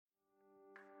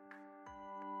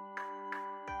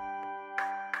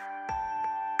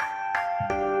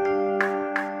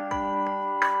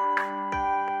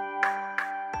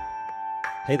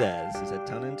Hey there, this is Ed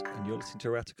Tannant, and you're listening to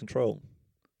Errata Control.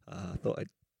 I thought I'd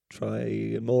try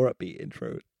a more upbeat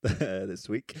intro this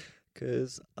week,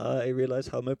 because I realised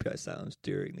how mopey I sound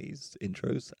during these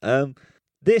intros.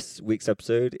 This week's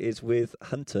episode is with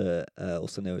Hunter,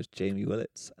 also known as Jamie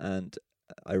Willits, and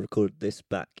I recorded this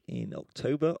back in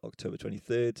October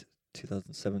 23rd,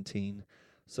 2017.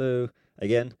 So,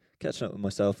 again, catching up with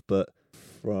myself, but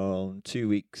from 2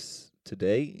 weeks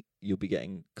today, you'll be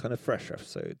getting kind of fresh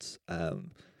episodes.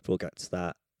 We'll get to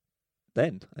that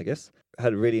then, I guess. I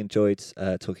had really enjoyed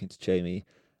talking to Jamie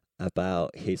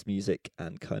about his music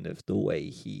and kind of the way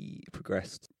he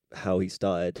progressed, how he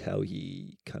started, how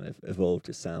he kind of evolved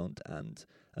his sound, and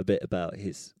a bit about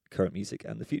his current music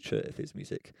and the future of his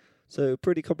music. So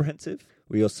pretty comprehensive.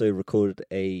 We also recorded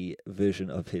a version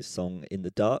of his song In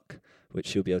the Dark,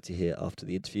 which you'll be able to hear after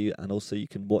the interview, and also you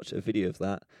can watch a video of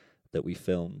that we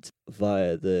filmed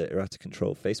via the Errata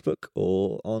Control Facebook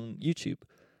or on YouTube.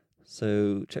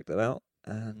 So check that out.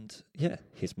 And yeah,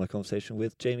 here's my conversation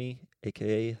with Jamie,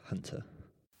 aka Hunter.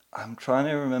 I'm trying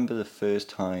to remember the first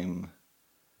time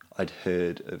I'd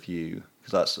heard of you,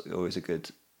 because that's always a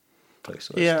good place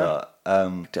to start.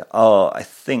 I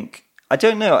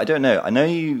don't know. I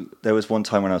know there was one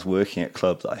time when I was working at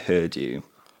club that I heard you.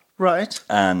 Right.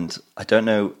 And I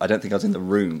don't think I was in the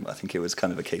room. I think it was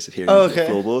kind of a case of hearing the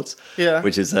floorboards. Yeah.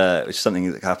 Which is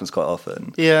something that happens quite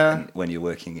often. Yeah. When you're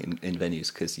working in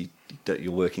venues, because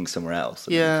you're working somewhere else.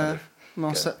 And yeah.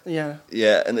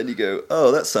 Yeah, and then you go,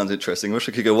 oh, that sounds interesting. I wish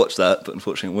I could go watch that, but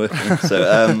unfortunately I'm working. So,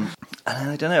 and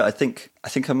I don't know. I think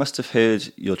I must have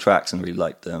heard your tracks and really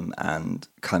liked them, and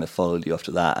kind of followed you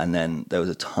after that. And then there was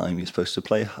a time you were supposed to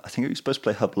play. I think you were supposed to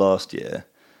play Hub last year,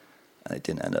 and it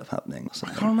didn't end up happening.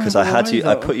 Because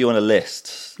I put you on a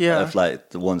list of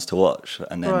like the ones to watch,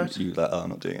 and then you were like, oh, I'm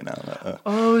not doing it now. I'm like, oh.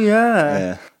 Oh yeah.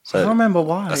 Yeah. So I can't remember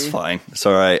why. That's fine. It's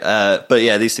all right. But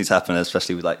yeah, these things happen,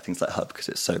 especially with like things like Hub, because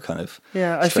it's so kind of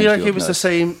I feel like it was the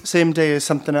same day as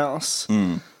something else.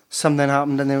 Something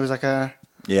happened, and there was like a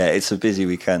it's a busy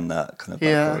weekend, that kind of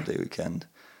bank holiday weekend.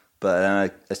 But then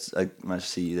I managed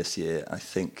to see you this year. I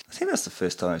think that's the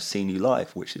first time I've seen you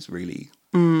live, which is really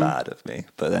bad of me.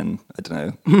 But then I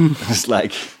don't know. It's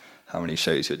like how many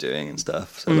shows you're doing and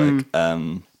stuff. So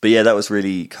but yeah, that was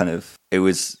really kind of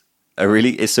it's a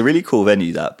really cool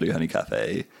venue, that Blue Honey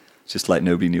Cafe. Just like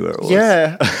nobody knew where it was.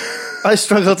 Yeah. I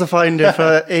struggled to find it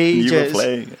for ages. You were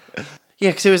playing it.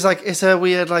 Yeah, because it was like, it's a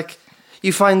weird, like,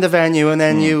 you find the venue and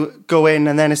then you go in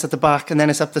and then it's at the back and then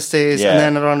it's up the stairs and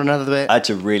then around another bit. I had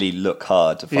to really look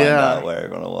hard to find out where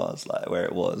everyone was, like where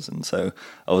it was. And so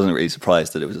I wasn't really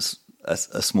surprised that it was a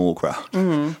small crowd.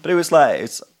 But it was like,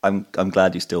 I'm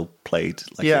glad you still played.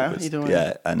 Like either way.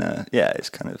 Yeah, and it's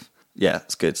kind of,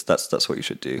 it's good. That's what you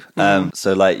should do.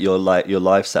 So like your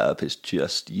live setup is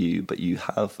just you, but you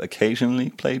do occasionally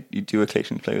play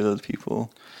with other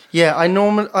people. Yeah, I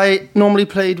normally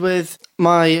played with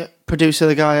my producer,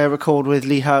 the guy I record with,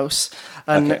 Lee House,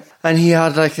 and he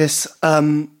had like this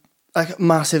like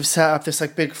massive setup, this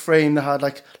like big frame that had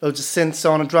like loads of synths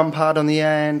on, a drum pad on the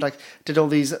end, like did all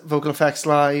these vocal effects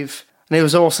live, and it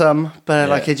was awesome. But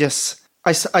like it just,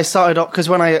 I started off, because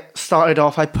when I started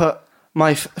off, I put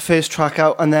my first track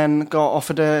out and then got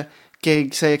offered a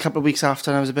gig, say a couple of weeks after,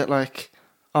 and I was a bit like,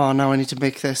 oh, now I need to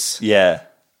make this. Yeah.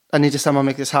 I need to somehow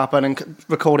make this happen. And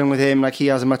recording with him, like, he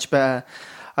has a much better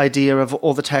idea of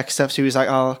all the tech stuff. So he was like,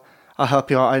 I'll help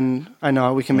you out, and I know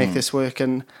how we can make this work.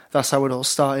 And that's how it all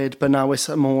started. But now it's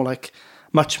a more like,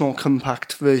 much more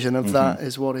compact version of that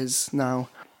is what is now.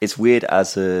 It's weird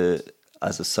as a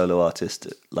solo artist,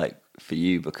 like for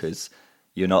you, because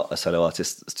you're not a solo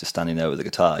artist that's just standing there with a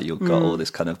guitar. You've got all this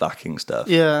kind of backing stuff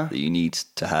that you need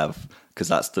to have, because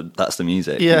that's the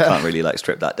music. You can't really like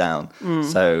strip that down.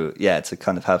 So to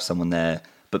kind of have someone there,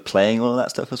 but playing all of that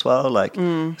stuff as well, like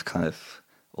it's kind of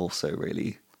also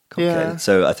really complicated.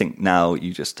 So I think now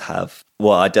you just have.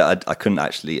 Well, I didn't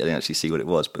actually see what it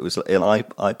was, but it was an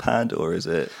iPad, or is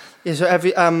it? Yeah. So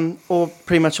every or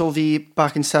pretty much all the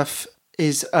backing stuff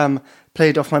is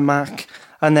played off my Mac.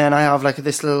 And then I have like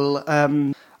this little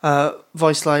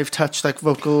Voice Live Touch, like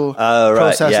vocal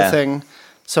processor thing.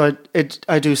 So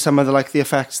I do some of the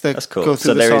effects that go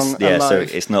through the song. So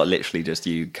it's not literally just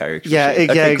you carrying.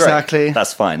 Exactly. Great.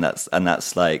 That's fine. That's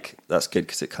good,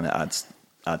 because it kind of adds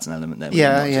an element there. You're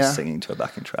not just singing to a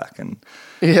backing track, and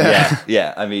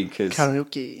I mean, because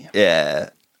karaoke.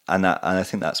 Yeah. And I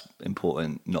think that's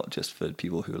important, not just for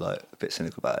people who are like a bit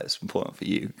cynical about it. It's important for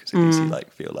you, because it makes you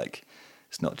feel like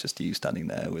it's not just you standing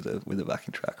there with a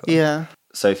backing track on. Yeah.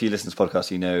 So if you listen to this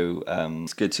podcast, you know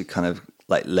it's good to kind of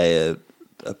like lay a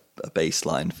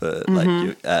baseline for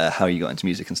like how you got into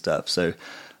music and stuff. So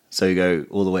So you go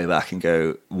all the way back and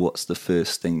go, what's the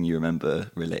first thing you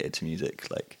remember related to music,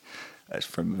 like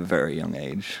from a very young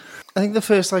age? I think the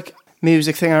first like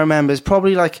music thing I remember is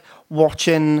probably like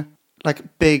watching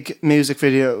like big music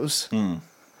videos.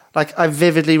 Like I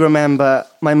vividly remember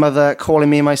my mother calling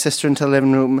me and my sister into the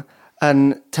living room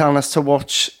and telling us to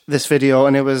watch this video,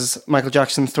 and it was Michael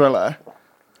Jackson Thriller.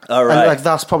 All right. And like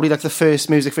that's probably like the first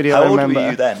music video How I old remember. were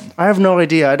you then? I have no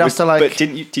idea. I'd have to like. But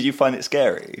did you find it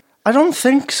scary? I don't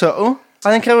think so.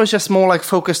 I think I was just more like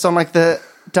focused on like the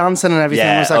dancing and everything.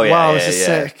 I was like, wow, this is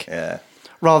sick. Yeah.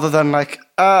 Rather than like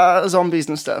zombies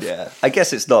and stuff. Yeah. I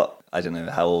guess it's not. I don't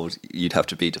know how old you'd have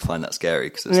to be to find that scary,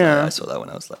 because I saw that when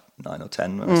I was like 9 or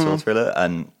 10 when I saw Thriller,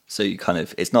 and so you kind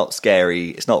of, it's not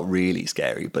scary, it's not really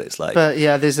scary, but it's like, but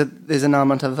yeah, there's an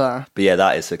element of that. But yeah,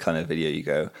 that is the kind of video you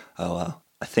go, oh wow.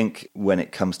 I think when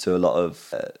it comes to a lot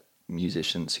of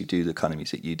musicians who do the kind of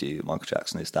music you do, Michael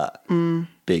Jackson is that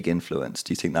big influence.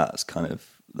 Do you think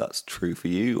that's true for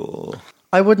you, or?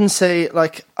 I wouldn't say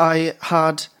like I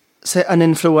had say an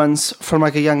influence from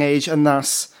like a young age, and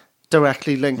that's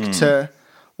directly linked to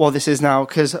what this is now,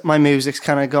 because my music's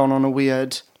kind of gone on a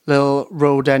weird little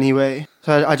road anyway.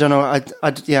 So I don't know.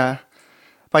 Yeah.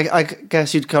 But I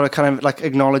guess you'd gotta kind of like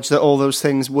acknowledge that all those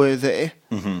things were there,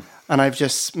 and I've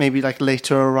just maybe like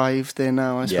later arrived there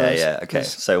now. I suppose. Yeah. Okay.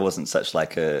 So it wasn't such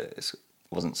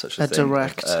a thing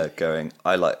direct going.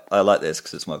 I like this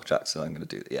because it's Michael Jackson. I'm going to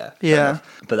do it. Yeah. Yeah.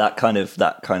 But that kind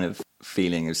of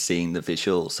feeling of seeing the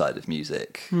visual side of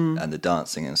music and the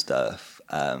dancing and stuff,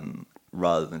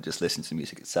 rather than just listening to the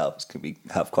music itself, can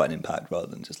have quite an impact, rather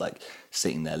than just like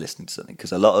sitting there listening to something.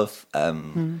 Because a lot of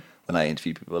when I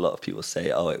interview people, a lot of people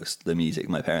say, "Oh, it was the music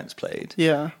my parents played."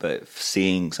 Yeah. But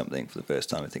seeing something for the first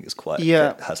time, I think is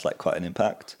it has like quite an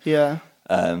impact. Yeah.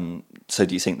 So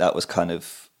do you think that was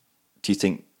do you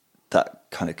think that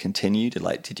kind of continued?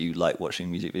 Like, did you like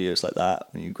watching music videos like that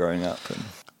when you were growing up?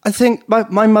 I think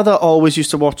my mother always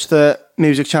used to watch the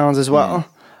music channels as well.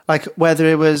 Like whether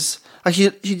it was like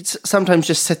she'd sometimes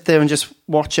just sit there and just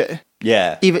watch it.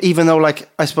 Yeah. Even though like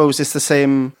I suppose it's the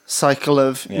same cycle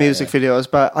of music videos,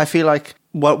 but I feel like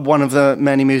one of the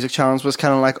many music channels was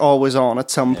kind of like always on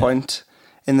at some point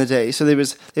in the day. So there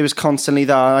was constantly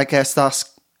that. I guess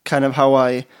that's kind of how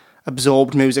I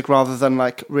absorbed music rather than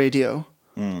like radio.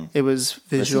 It was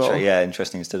visual.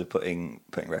 Interesting. Instead of putting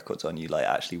records on, you like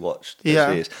actually watched those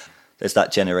videos. There's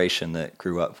that generation that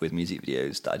grew up with music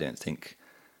videos that I don't think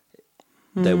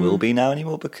there will be now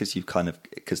anymore, because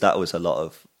that was a lot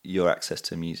of your access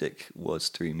to music was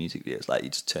through music videos. Like you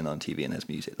just turn on TV and there's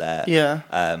music there. Yeah.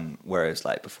 Whereas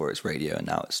like before it's radio and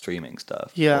now it's streaming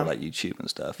stuff. Yeah. Or like YouTube and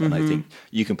stuff. And I think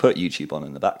you can put YouTube on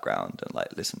in the background and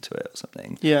like listen to it or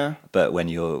something. Yeah. But when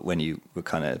you were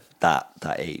kind of that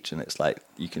age, and it's like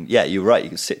you're right, you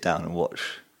can sit down and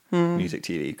watch music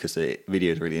TV because the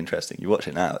video is really interesting. You watch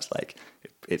it now,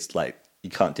 it's like you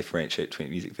can't differentiate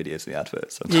between music videos and the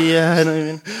adverts sometimes. Yeah, I know what you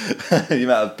mean. The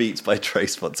amount of Beats by Trey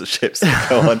sponsorships that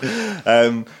go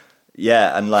on.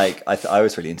 And like I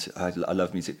was really into. I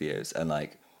love music videos, and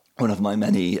like one of my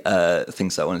many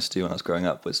things that I wanted to do when I was growing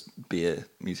up was be a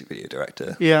music video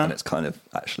director. Yeah, and it's kind of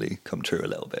actually come true a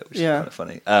little bit, which is kind of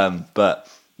funny. But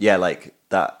yeah, like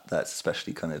that's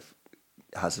especially kind of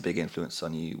has a big influence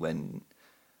on you when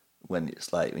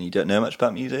it's like when you don't know much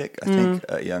about music, I think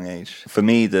at a young age. For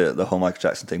me, the whole Michael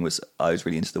Jackson thing was I was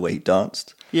really into the way he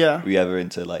danced. Yeah. Were you ever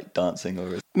into like dancing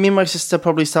or? Me and my sister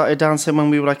probably started dancing when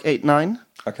we were like 8, 9.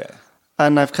 Okay.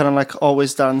 And I've kind of like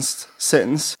always danced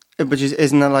since, which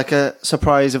isn't that like a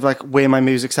surprise of like where my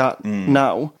music's at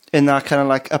now, in that kind of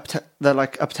like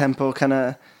up tempo kind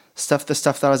of stuff, the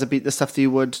stuff that has a beat, the stuff that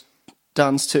you would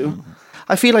dance to.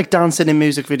 I feel like dancing in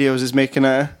music videos is making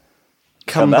a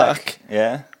comeback.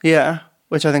 Yeah. Yeah,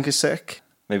 which I think is sick.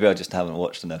 Maybe I just haven't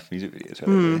watched enough music videos.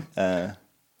 Really.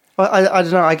 Well, I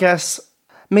don't know. I guess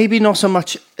maybe not so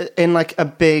much in like a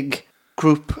big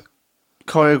group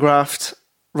choreographed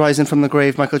Rising from the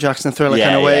Grave Michael Jackson Thriller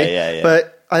kind of way. Yeah.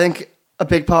 But I think a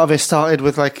big part of it started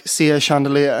with like Sia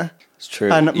Chandelier. It's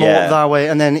true. And more that way.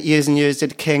 And then years and years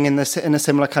did King in a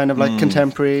similar kind of like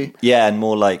contemporary. Yeah, and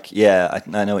more like, I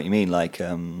know what you mean. Like,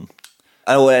 and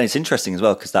it's interesting as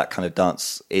well because that kind of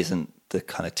dance isn't the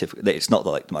kind of typical. It's not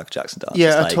like the Michael Jackson dance.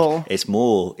 Yeah, it's at all. It's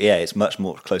more. Yeah, it's much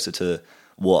more closer to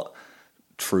what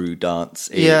true dance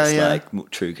is. Like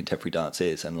true contemporary dance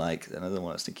is. And like another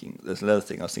one I was thinking. There's another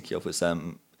thing I was thinking of was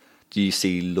do you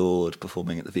see Lorde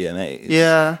performing at the VMAs?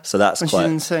 Yeah. So that's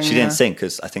quite. She didn't sing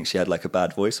because I think she had like a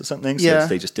bad voice or something. So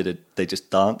they just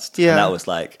danced. Yeah. And that was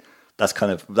like I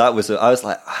was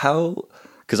like how.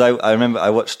 Because I remember I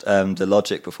watched the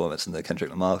Logic performance and the Kendrick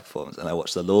Lamar performance, and I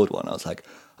watched the Lord one. I was like,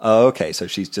 oh, okay, so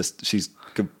she's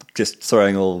just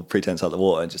throwing all pretense out the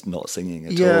water and just not singing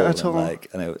at all. Yeah, at all. And like,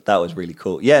 and that was really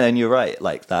cool. Yeah, and you're right.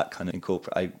 Like that kind of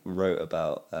incorporate. I wrote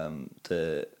about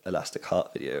the Elastic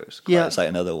Heart video. It's like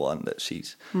another one that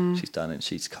she's done, and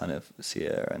she's kind of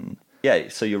Sia and. Yeah,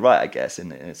 so you're right, I guess,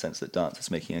 in a sense that dance is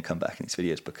making a comeback in these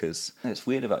videos, because it's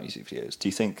weird about music videos. Do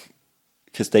you think,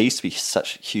 because there used to be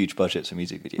such huge budgets for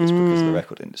music videos because of the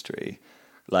record industry,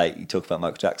 like you talk about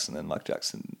Michael Jackson, and Michael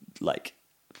Jackson, like,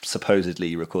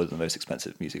 supposedly recorded the most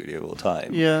expensive music video of all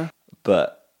time. Yeah.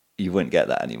 But you wouldn't get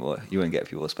that anymore. You wouldn't get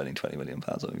people spending £20 million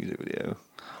on a music video.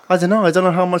 I don't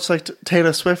know how much like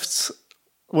Taylor Swift's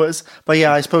was, but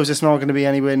yeah, I suppose it's not going to be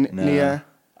anywhere near.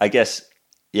 I guess...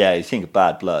 Yeah, you think of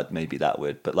Bad Blood, maybe that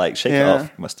would, but like Shake It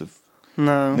Off must have.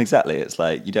 No, exactly. It's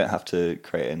like you don't have to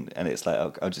create, and it's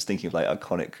like I'm just thinking of like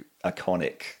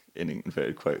iconic in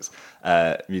inverted quotes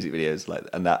music videos, like,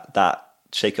 and that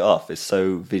Shake It Off is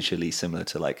so visually similar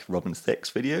to like Robin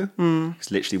Thicke's video.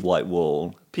 It's literally white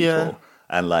wall people,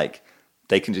 and like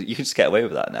you can just get away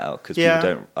with that now because people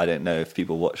don't. I don't know if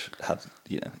people have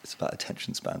it's about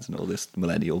attention spans and all this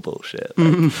millennial bullshit.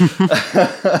 Like,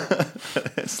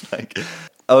 it's like.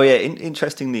 Oh yeah,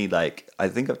 interestingly, like I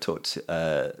think I've talked.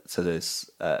 So there's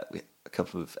a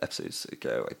couple of episodes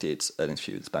ago, I did an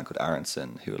interview with this band called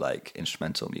Aronson, who are like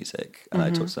instrumental music, and I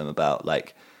talked to them about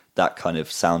like that kind of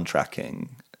soundtracking.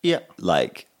 Yeah,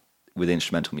 like with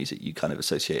instrumental music, you kind of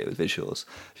associate it with visuals.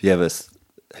 You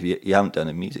haven't done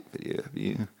a music video, have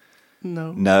you?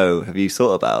 No. No. Have you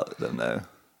thought about them though?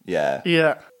 Yeah.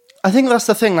 Yeah. I think that's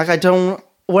the thing. Like, I don't.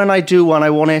 When I do one, I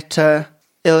want it to.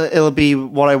 It'll be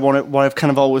what I want it. What I've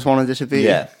kind of always wanted it to be.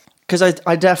 Yeah. Because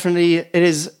I definitely, it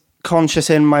is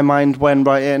conscious in my mind when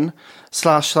writing /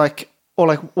 like, or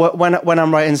like when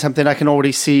I'm writing something, I can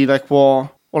already see like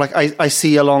what, or like I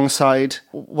see alongside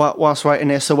whilst writing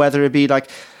it. So whether it be like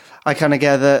I kind of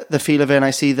get the feel of it, and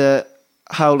I see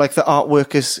how like the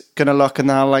artwork is gonna look, and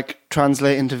that'll like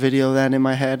translate into video then in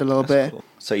my head a little bit. Cool.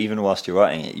 So even whilst you're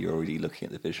writing it, you're already looking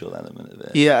at the visual element of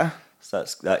it. Yeah. So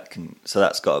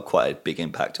that's got quite a big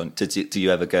impact on. Do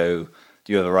you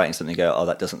ever writing something and go, oh,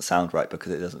 that doesn't sound right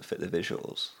because it doesn't fit the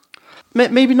visuals?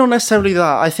 Maybe not necessarily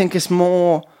that. I think it's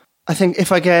more. I think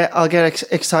if I'll get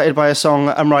excited by a song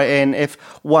I'm writing, if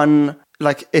one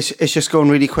like it's just going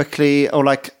really quickly, or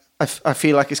like I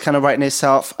feel like it's kind of writing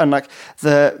itself, and like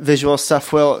the visual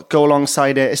stuff will go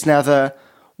alongside it. It's never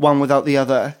one without the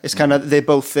other. It's kind of they're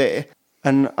both there,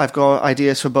 and I've got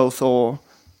ideas for both or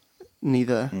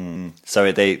neither.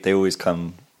 So they always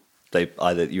come. They're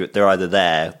either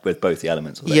there with both the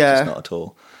elements, or they're just not at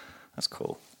all. That's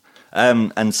cool.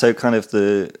 And so kind of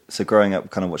growing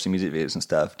up, kind of watching music videos and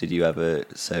stuff. Did you ever?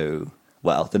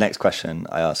 The next question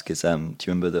I ask is, do you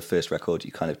remember the first record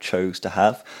you kind of chose to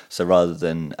have? So rather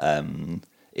than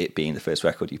it being the first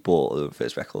record you bought or the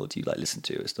first record you like listened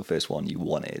to, it's the first one you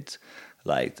wanted,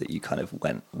 like that you kind of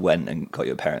went and got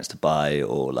your parents to buy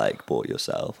or like bought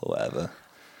yourself or whatever.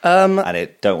 And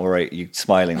don't worry, you're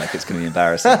smiling like it's going to be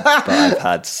embarrassing, but I've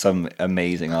had some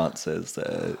amazing answers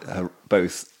that are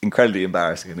both incredibly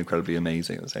embarrassing and incredibly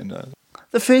amazing at the same time.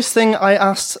 The first thing I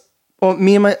asked, or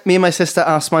me and my sister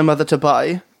asked my mother to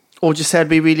buy, or just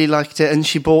said we really liked it and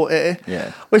she bought it.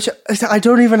 Yeah. Which I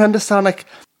don't even understand. Like,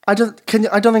 I don't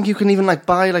think you can even like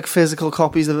buy like physical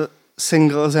copies of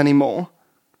singles anymore.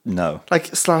 No.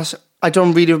 Like I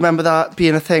don't really remember that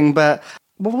being a thing. But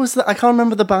what was that? I can't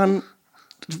remember the band.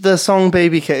 The song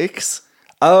Baby Cakes.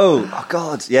 Oh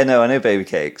God. Yeah, no, I know Baby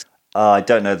Cakes. I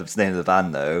don't know the name of the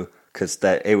band though, because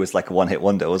it was like a one-hit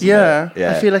wonder, wasn't it?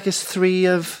 Yeah. I feel like it's 3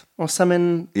 of, or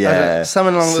something, yeah,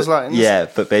 something along those lines. Yeah,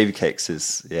 but Baby Cakes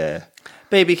is, yeah.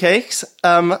 Baby Cakes,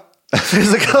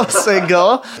 physical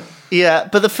single. Yeah,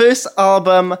 but the first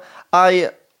album, I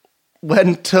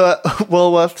went to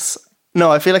Woolworths.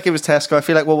 No, I feel like it was Tesco. I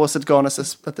feel like Woolworths had gone at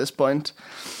this point.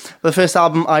 The first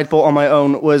album I'd bought on my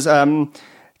own was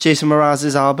Jason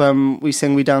Mraz's album, We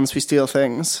Sing, We Dance, We Steal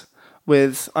Things,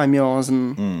 with I'm Yours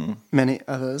and many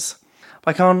others.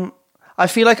 I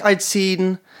feel like I'd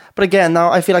seen, but again, now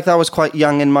I feel like that was quite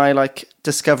young in my like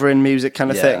discovering music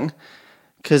kind of thing.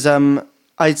 Because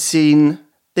I'd seen,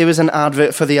 there was an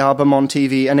advert for the album on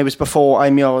TV, and it was before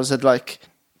I'm Yours had like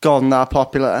gotten that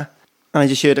popular. And I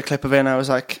just heard a clip of it and I was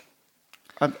like,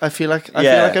 I feel like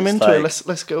I'm into it.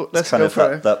 Let's go. Let's go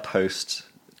for it. That post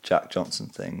Jack Johnson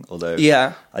thing. Although,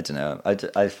 I don't know.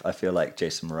 I feel like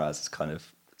Jason Mraz is kind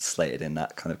of slated in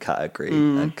that kind of category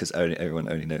because everyone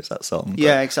only knows that song.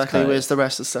 Yeah, exactly. Whereas the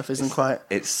rest of the stuff isn't quite.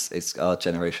 It's our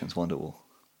generation's Wonderwall.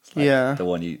 Like, Yeah. the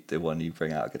one you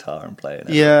bring out a guitar and play. And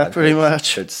Yeah, I've pretty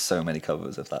much. heard so many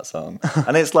covers of that song,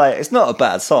 and it's like it's not a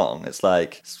bad song. It's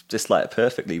like it's just like a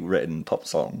perfectly written pop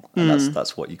song, and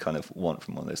that's what you kind of want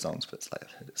from one of those songs. But it's like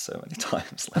I've heard it so many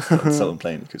times, like someone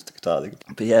playing acoustic guitar.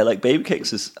 But yeah, like Baby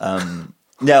Cakes is.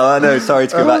 No, I know. Sorry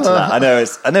to go back to that.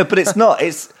 I know, but it's not.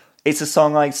 It's a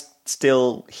song I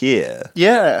still hear.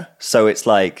 Yeah. So it's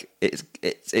like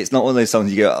it's not one of those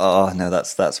songs you go, oh no,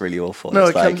 that's really awful. No, it's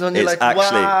it comes on, you're like,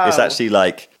 wow. It's actually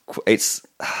like it's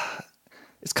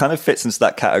kind of fits into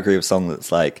that category of song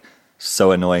that's like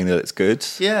so annoying that it's good.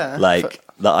 Yeah. Like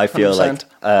that. I feel 100%. like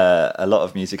a lot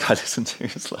of music I listen to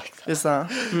is like that. Is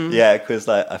that? Yeah, because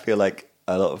like I feel like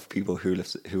a lot of people who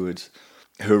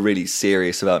are really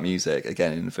serious about music,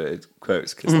 again in inverted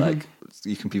quotes, because like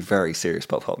you can be very serious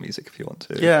about pop music if you want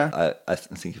to. Yeah. I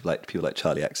think of like people like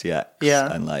Charlie XCX,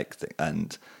 Yeah. and like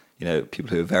and you know people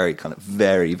who are very kind of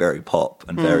very very pop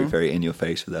and very very in your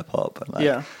face with their pop, and like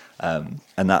Yeah.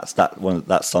 and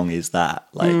that song is that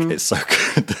like it's so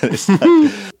good that it's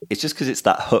like, it's just because it's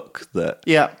that hook that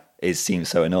Yeah. seems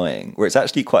so annoying, where it's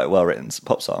actually quite a well written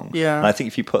pop song. Yeah. And I think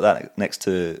if you put that next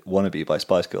to Wannabe by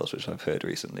Spice Girls, which I've heard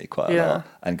recently quite a Yeah. lot,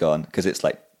 and gone, because it's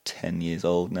like 10 years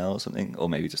old now or something, or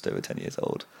maybe just over 10 years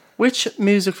old. Which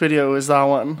music video is that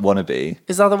one? Wannabe.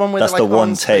 Is that the one with That's like the one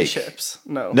on take. spaceships?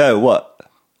 No. No, what?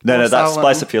 No, What's that's that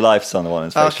one? Spice Up Your Life on the one in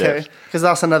Spaceship. Okay, because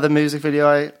that's another music video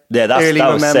I Yeah, that was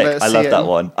remember sick. I love that seeing.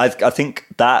 one. I think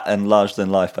that and Larger Than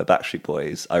Life by Backstreet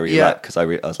Boys I really Yeah. like, because I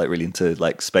was like really into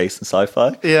like space and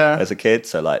sci-fi Yeah. as a kid.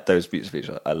 So like those music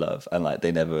videos I love, and like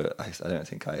they never. I don't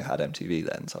think I had MTV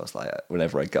then, so I was like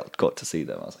whenever I got to see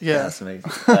them, I was like, yeah, Yeah. that's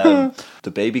amazing.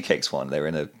 The Baby Cakes one, they're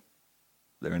in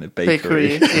a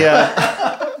bakery,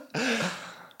 Yeah.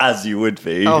 as you would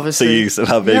be. Obviously. So you used to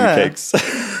have baby Yeah. cakes.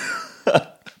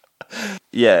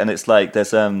 Yeah, and it's like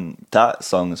there's that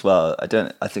song as well.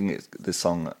 I think this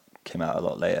song came out a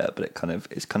lot later, but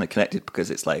it's kind of connected because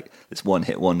it's like this one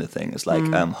hit wonder thing. It's like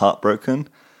Heartbroken,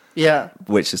 Yeah.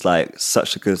 which is like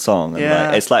such a good song, and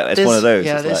Yeah. it's one of those.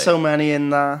 Yeah, it's there's like so many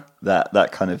in there.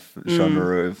 that kind of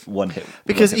genre of one hit.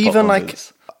 Because one-hit pop even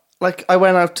wonders. like I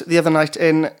went out the other night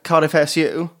in Cardiff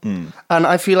SU, and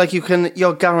I feel like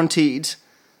you're guaranteed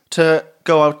to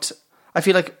go out. I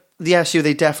feel like the SU,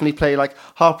 they definitely play like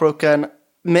Heartbroken,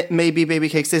 maybe Baby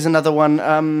Cakes. There's another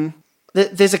one.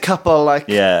 There's a couple like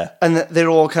and they're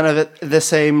all kind of the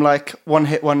same like one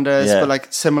hit wonders, but like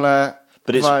similar.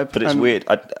 But it's vibe. weird.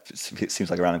 It seems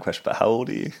like a random question, but how old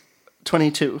are you?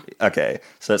 22. Okay,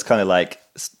 so it's kind of like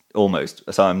almost.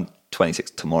 So I'm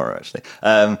 26 tomorrow, actually.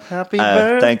 Happy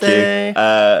birthday! Thank you.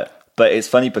 But it's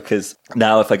funny because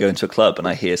now if I go into a club and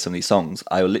I hear some of these songs,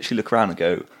 I will literally look around and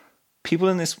go, people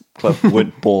in this club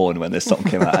weren't born when this song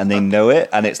came out, and they know it.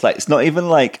 And it's like, it's not even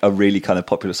like a really kind of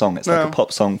popular song. It's like a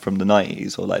pop song from the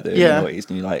 90s or like the early 90s.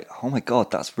 And you're like, oh my God,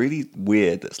 that's really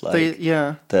weird. That's like,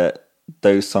 that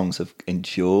those songs have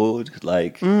endured.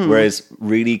 Like, whereas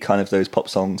really kind of those pop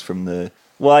songs from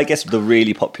I guess the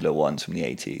really popular ones from the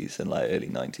 80s and like early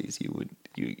 90s,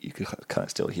 you could kind of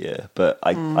still hear. But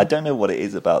I don't know what it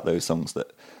is about those songs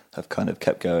that have kind of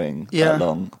kept going that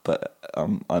long, but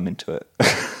I'm into it.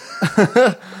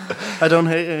 I don't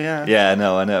hate it, yeah. Yeah,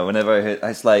 no, I know. Whenever I hear,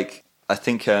 it's like, I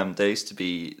think there used to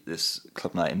be this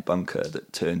club night in Bunker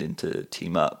that turned into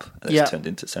Team Up. And it's turned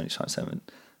into 7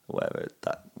 or whatever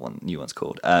that one new one's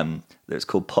called. It was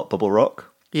called Pop Bubble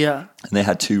Rock. Yeah. And they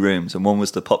had two rooms, and one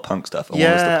was the pop punk stuff, and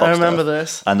one was the pop stuff. I remember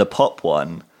this. And the pop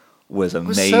one was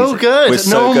amazing. So good.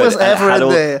 No one was ever in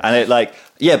there. And it like,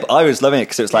 yeah, but I was loving it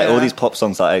because it was like all these pop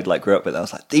songs that I like grew up with. And I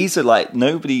was like, these are like,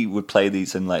 nobody would play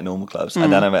these in like normal clubs.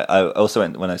 And then I also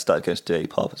went, when I started going to do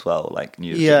pop as well, like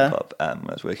New York pop, when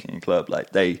I was working in a club, like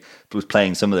they was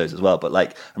playing some of those as well. But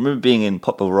like, I remember being in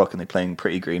Pop Bubble Rock and they playing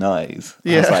Pretty Green Eyes.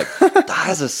 I was like,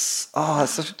 that's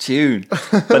such a tune.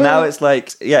 But now it's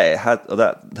like, it had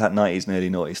that 90s and early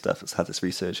noughties stuff. It's had this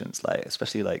resurgence, like,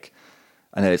 especially like,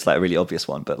 I know it's like a really obvious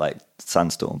one, but like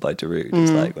Sandstorm by Darude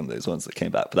is like one of those ones that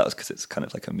came back. But that was because it's kind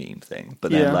of like a meme thing.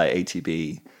 But then like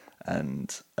ATB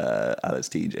and Alex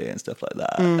DJ and stuff like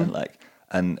that,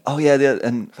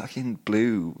 and fucking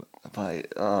Blue by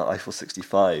Eiffel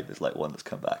 65 is like one that's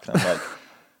come back. And I'm like,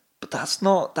 but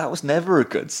that was never a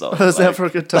good song. That was never a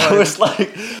good time.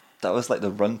 That was like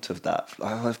the runt of that.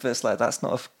 It's like that's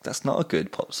not a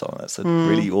good pop song. That's a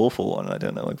really awful one. I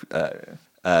don't know.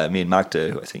 Me and Magda,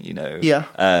 who I think you know,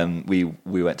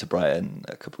 we went to Brighton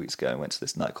a couple of weeks ago and went to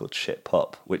this night called Shit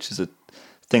Pop, which is a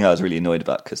thing I was really annoyed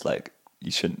about because like you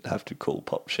shouldn't have to call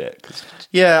pop shit.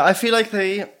 Yeah, I feel like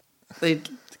they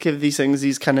give these things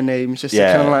these kind of names just to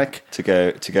kind of like to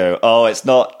go. Oh, it's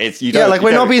not. It's you. Don't, like you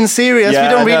we're don't, not being serious. Yeah,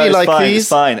 we don't really it's like fine, these. It's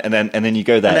fine. And then you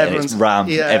go there and it's rammed.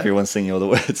 Yeah. Everyone's singing all the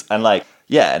words and like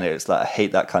and it's like I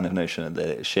hate that kind of notion that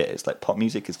it's shit. It's like pop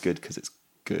music is good because it's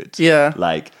good. Yeah.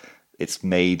 Like it's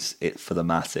made it for the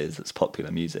masses. It's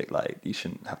popular music. Like you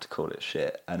shouldn't have to call it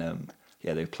shit. And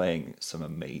they're playing some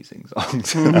amazing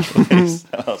songs. I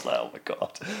was like, oh my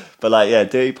god. But like,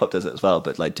 Dirty Pop does it as well.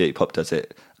 But like, Dirty Pop does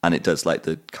it, and it does like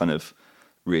the kind of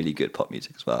really good pop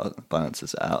music as well. It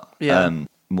balances it out. Yeah.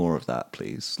 More of that,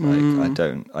 please. Like,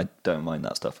 I don't mind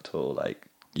that stuff at all. Like,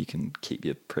 you can keep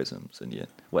your Prisms and your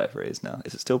whatever it is now.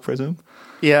 Is it still Prism?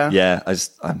 Yeah. Yeah.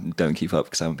 I don't keep up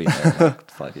because I haven't been there in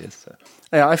like 5 years. So.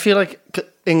 Yeah, I feel like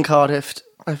in Cardiff,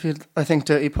 I think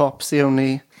Dirty Pop's the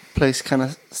only place kind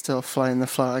of still flying the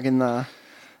flag in there.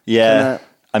 Yeah,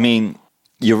 I mean,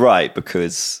 you're right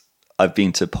because I've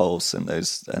been to Pulse and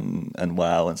those and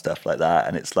Wow and stuff like that,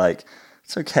 and it's like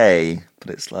it's okay, but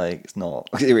it's like it's not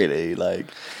really like.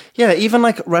 Yeah, even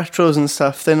like retros and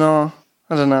stuff, they're not.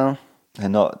 I don't know. They're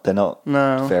not.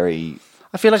 No. Very.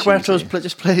 I feel like cheesy. retros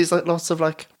just plays like lots of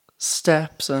like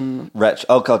steps and retros.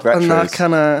 Oh god, retros. And that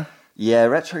kind of. Yeah,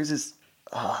 retros is.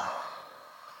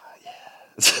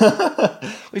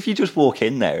 If you just walk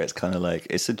in there, it's kind of like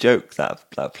it's a joke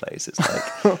that place. It's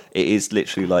like it is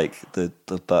literally like the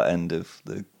butt end of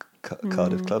the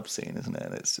Cardiff club scene, isn't it?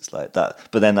 And it's just like that.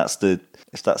 But then that's the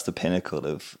pinnacle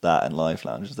of that, and Live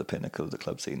Lounge is the pinnacle of the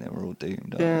club scene. Then we're all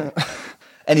doomed. Aren't we?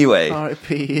 Anyway,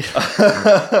 R.I.P.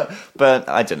 But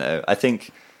I don't know. I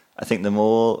think the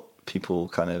more people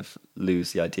kind of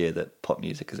lose the idea that pop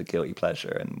music is a guilty pleasure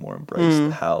and more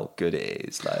embrace how good it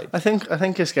is. Like I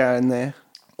think it's getting there.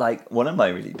 Like one of my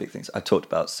really big things I've talked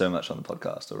about so much on the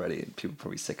podcast already, and people are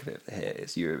probably sick of it if they hear it,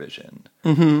 is Eurovision.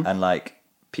 And like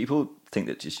people think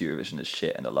that just Eurovision is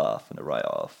shit and a laugh and a write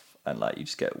off, and like you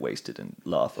just get wasted and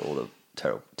laugh at all the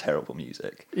terrible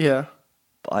music. Yeah.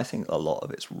 But I think a lot of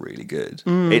it's really good.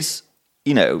 It's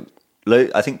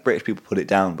I think British people put it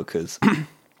down because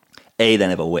A, they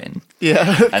never win.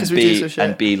 Yeah,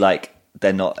 and B, like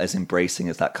they're not as embracing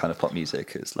as that kind of pop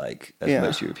music as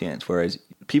most Europeans. Whereas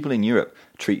people in Europe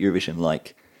treat Eurovision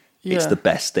like it's the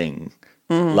best thing.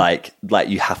 Like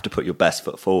you have to put your best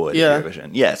foot forward in Eurovision.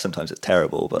 Yeah, sometimes it's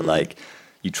terrible, but like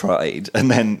you tried, and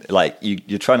then like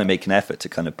you're trying to make an effort to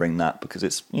kind of bring that because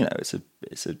it's it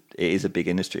is a big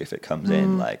industry if it comes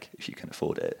in, like if you can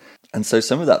afford it. And so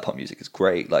some of that pop music is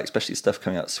great, like especially stuff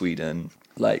coming out of Sweden,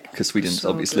 like because Sweden's so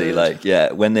obviously good.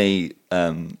 Like when they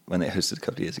hosted a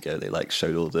couple of years ago, they like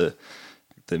showed all the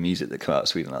music that came out of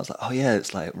Sweden. I was like, oh yeah,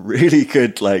 it's like really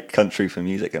good like country for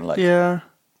music, and like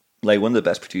like one of the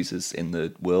best producers in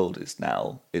the world is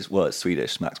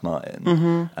Swedish, Max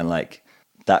Martin, and like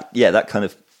that kind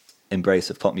of embrace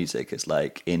of pop music is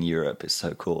like in Europe is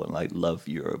so cool, and like love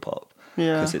Europop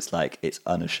because it's like it's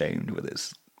unashamed with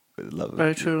its love.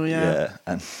 Very true, yeah.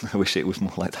 And I wish it was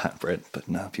more like that in Britain, but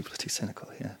no, people are too cynical.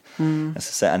 Yeah, that's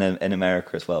the set. And in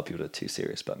America as well, people are too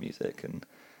serious about music, and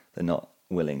they're not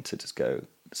willing to just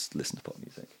listen to pop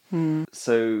music.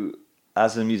 So,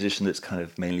 as a musician that's kind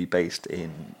of mainly based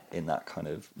in that kind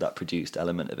of that produced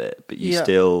element of it, but you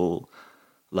still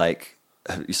like,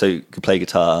 so you could play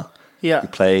guitar. Yeah. You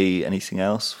play anything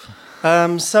else?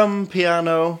 Some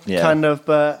piano, kind of,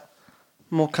 but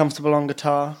more comfortable on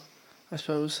guitar, I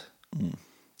suppose.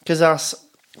 Because that's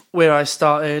where I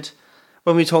started.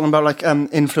 When we were talking about like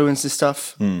influences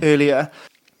stuff earlier,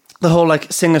 the whole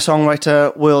like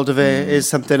singer-songwriter world of it is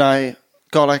something I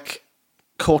got like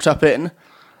caught up in.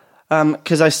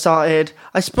 Because I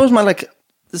suppose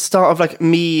the start of like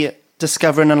me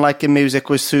discovering and liking music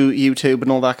was through YouTube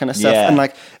and all that kind of stuff. And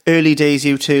like early days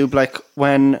YouTube, like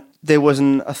when there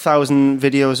wasn't 1,000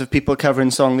 videos of people covering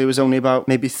song, there was only about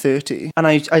maybe 30. And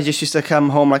I just used to come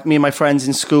home, like me and my friends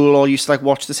in school all used to like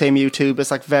watch the same YouTube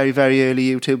as like very, very early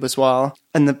YouTube as well.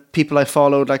 And the people I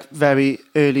followed like very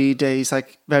early days,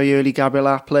 like very early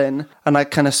Gabrielle Aplin, and I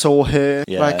kind of saw her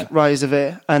like rise of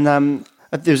it. And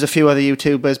there was a few other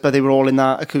YouTubers, but they were all in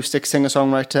that acoustic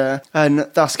singer-songwriter. And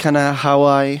that's kind of how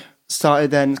I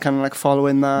started then kind of like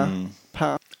following that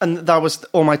path. And that was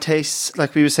all my tastes,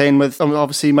 like we were saying, with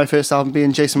obviously my first album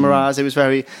being Jason Mraz. It was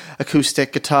very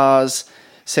acoustic guitars,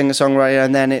 singer-songwriter,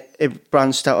 and then it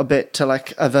branched out a bit to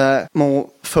like other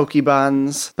more folky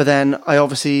bands. But then I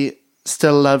obviously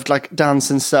still loved like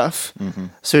dance and stuff.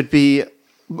 So it'd be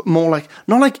more like,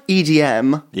 not like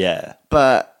EDM,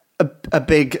 but a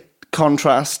big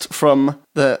contrast from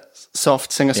the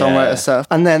soft singer-songwriter stuff.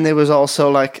 And then there was also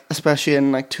like, especially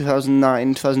in like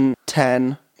 2009,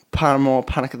 2010, Paramore,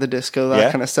 Panic at the Disco,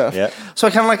 that kind of stuff. So I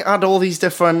kind of like had all these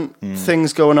different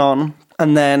things going on.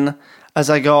 And then as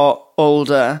I got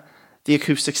older, the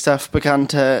acoustic stuff began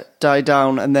to die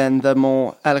down, and then the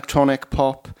more electronic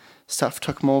pop stuff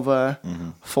took more of a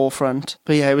forefront.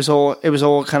 But yeah, it was all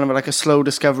kind of like a slow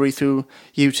discovery through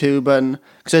YouTube, and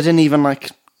because I didn't even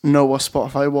like know what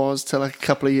Spotify was till like a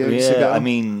couple of years ago. I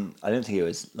mean, I don't think it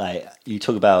was like, you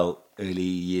talk about early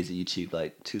years of YouTube,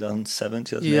 like 2007,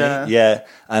 2008. Yeah.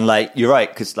 And like, you're right,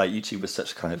 because like YouTube was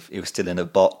such kind of, it was still in a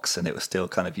box, and it was still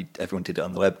kind of, everyone did it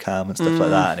on the webcam and stuff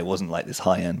like that, and it wasn't like this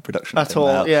high-end production at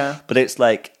all. Yeah. But it's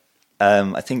like,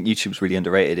 I think YouTube's really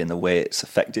underrated in the way it's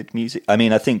affected music. I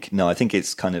mean, I think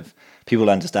it's kind of, people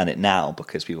understand it now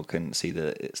because people can see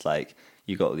that it's like,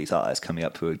 you got all these artists coming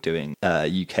up who are doing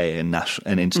UK and national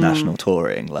and international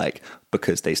touring, like,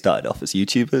 because they started off as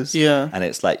YouTubers. Yeah. And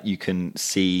it's like, you can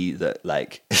see that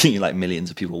like, like millions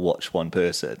of people watch one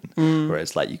person,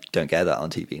 whereas like you don't get that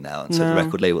on TV now. And so the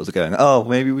record labels are going, oh,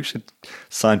 maybe we should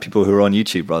sign people who are on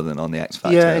YouTube rather than on the X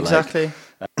Factor. Yeah, exactly.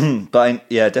 But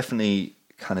definitely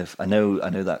kind of, I know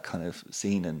that kind of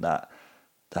scene and that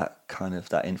kind of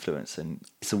that influence, and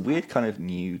it's a weird kind of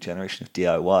new generation of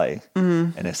DIY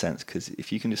in a sense, because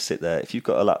if you can just sit there, if you've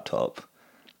got a laptop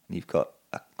and you've got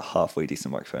a halfway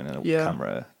decent microphone and a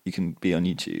camera, you can be on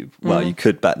YouTube. Well, you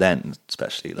could back then,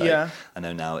 especially. Like, I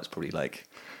know now it's probably like,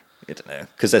 I don't know,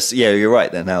 because you're right.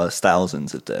 There now there's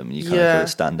thousands of them. And you kind of got to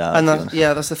stand out. And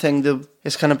that's the thing.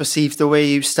 It's kind of perceived the way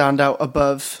you stand out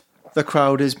above the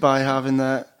crowd is by having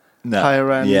that.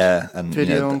 Higher end and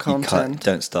video and content.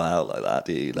 Don't start out like that,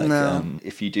 do you? Like,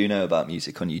 if you do know about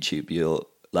music on YouTube, you're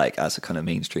like, as a kind of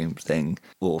mainstream thing,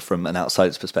 or from an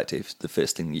outsider's perspective, the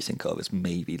first thing you think of is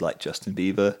maybe like Justin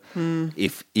Bieber.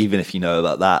 Even if you know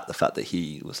about that, the fact that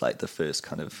he was like the first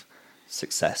kind of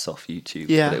success off YouTube,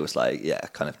 but it was like,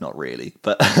 kind of not really.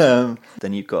 But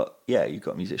then you've got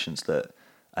musicians that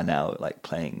are now like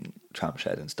playing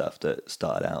Tramshed and stuff that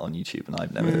started out on YouTube, and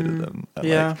I've never heard of them.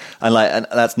 And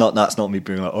that's not me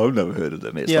being like, oh, I've never heard of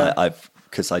them. It's like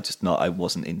I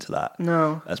wasn't into that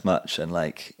as much. And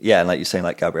like, and like you're saying,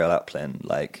 like Gabrielle Aplin,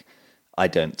 like I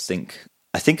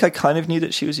think I kind of knew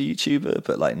that she was a YouTuber,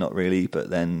 but like not really. But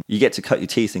then you get to cut your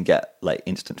teeth and get like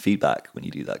instant feedback when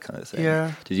you do that kind of thing.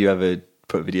 Yeah. Did you ever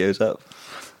put videos up?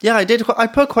 Yeah, I did. I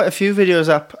put quite a few videos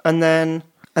up, and then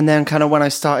kind of when I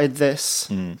started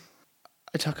this,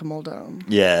 I took them all down.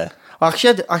 Yeah. Well,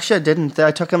 actually, I didn't.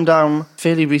 I took them down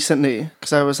fairly recently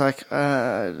because I was like,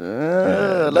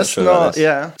 let's not.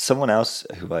 Yeah. Someone else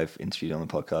who I've interviewed on the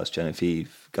podcast,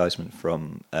 Genevieve Geisman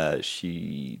from,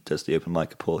 she does the open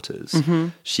mic at Porters.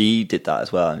 She did that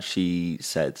as well, and she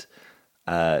said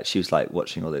she was like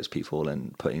watching all those people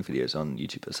and putting videos on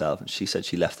YouTube herself, and she said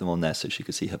she left them on there so she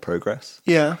could see her progress.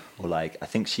 Yeah. Or like, I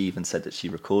think she even said that she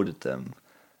recorded them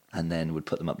and then would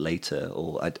put them up later,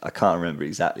 or I can't remember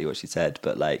exactly what she said,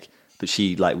 but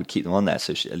she like would keep them on there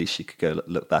so at least she could go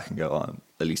look back and go, oh,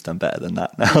 at least I'm better than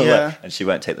that now. Yeah. And she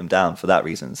won't take them down for that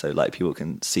reason, so like people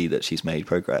can see that she's made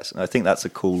progress. And I think that's a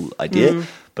cool idea,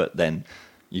 but then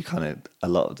you kind of,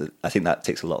 I think that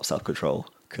takes a lot of self-control,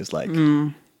 because like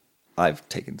I've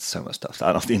taken so much stuff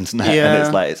down off the internet, and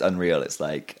it's like, it's unreal. It's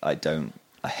like, I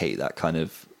hate that kind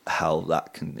of, how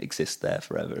that can exist there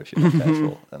forever if you're not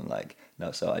careful. And like,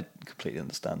 no, so I completely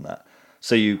understand that.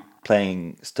 So you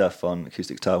playing stuff on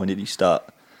acoustic guitar, when did you start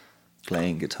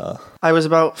playing guitar? I was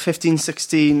about 15,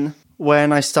 16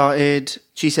 when I started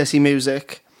GCSE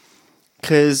music,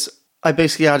 because I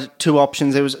basically had two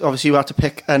options. It was obviously you had to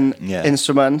pick an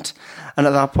instrument, and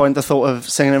at that point the thought of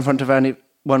singing in front of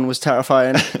anyone was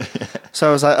terrifying. So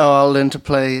I was like, oh, I'll learn to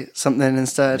play something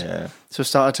instead. Yeah. So I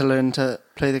started to learn to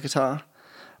play the guitar.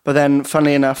 But then,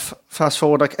 funnily enough, fast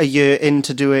forward like a year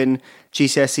into doing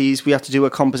GCSEs, we had to do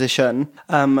a composition.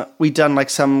 We'd done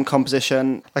like some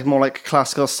composition, like more like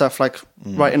classical stuff, like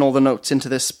writing all the notes into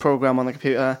this program on the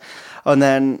computer, and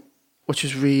then, which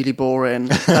was really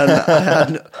boring, and I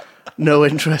had no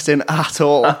interest in at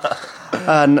all.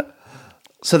 And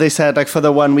so they said, like, for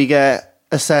the one we get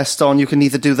assessed on, you can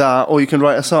either do that or you can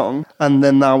write a song. And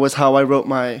then that was how I wrote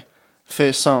my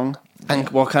first song. And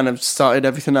what kind of started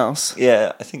everything else.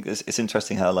 Yeah, I think it's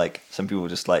interesting how like some people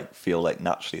just like feel like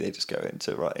naturally they just go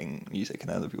into writing music, and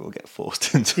other people get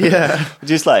forced into it.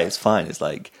 Just like, it's fine. It's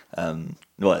like,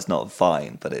 well, it's not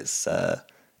fine, but it's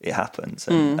it happens.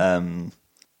 And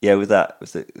with that,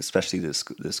 especially the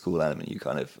school element, you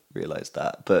kind of realised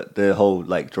that. But the whole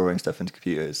like drawing stuff into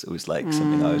computers, it was like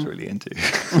something I was really into.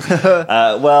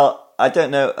 Well, I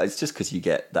don't know. It's just because you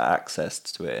get that access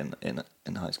to it in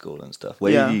high school and stuff.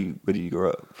 Where did you grow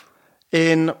up?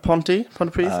 In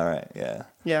Pontypridd. All right, yeah.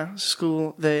 Yeah,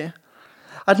 school there.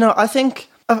 I don't know. I think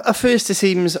at first it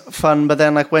seems fun, but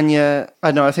then like when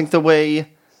I think the way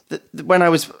when I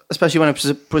was, especially when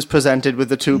I was presented with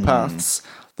the two paths,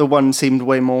 the one seemed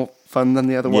way more fun than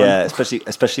the other one. Yeah,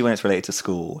 especially when it's related to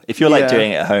school. If you're like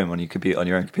doing it at home on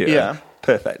your own computer,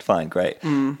 perfect, fine, great.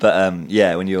 But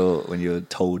when you're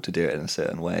told to do it in a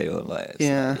certain way, or like,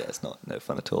 it's no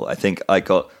fun at all. I think I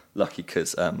got lucky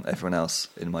because everyone else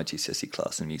in my GCSE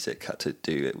class in music had to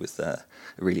do it with a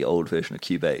really old version of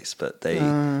Cubase, but they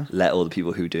let all the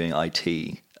people who were doing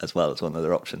IT as well as one of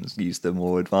their options use the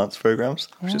more advanced programs,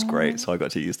 which is great. So I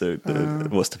got to use the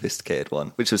more sophisticated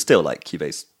one, which was still like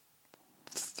Cubase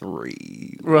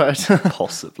 3, right?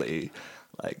 Possibly.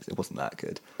 Like, it wasn't that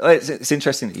good. It's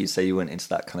interesting that you say you went into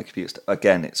that kind of computer stuff.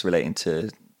 Again, it's relating to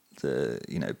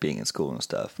the being in school and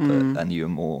stuff, and you were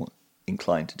more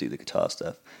inclined to do the guitar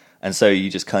stuff. And so you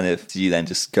just do you then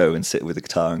just go and sit with the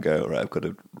guitar and go, all right, I've got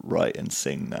to write and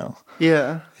sing now?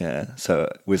 Yeah. Yeah.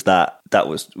 So was that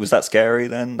scary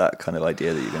then? That kind of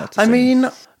idea that you're going to have to sing? I mean,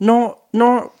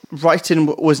 not writing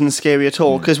wasn't scary at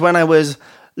all, because when I was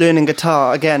learning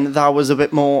guitar, again, that was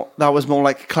more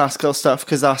like classical stuff,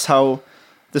 because that's how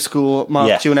the school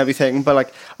marked you and everything. But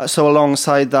like, so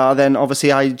alongside that, then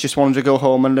obviously I just wanted to go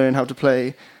home and learn how to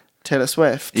play Taylor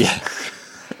Swift. Yeah.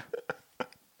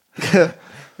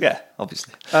 Yeah,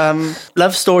 obviously.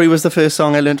 Love Story was the first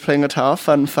song I learned playing guitar,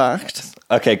 fun fact.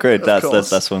 Okay, good.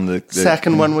 That's one of the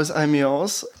second one was I'm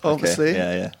Yours, obviously.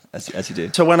 Okay. Yeah, as you do.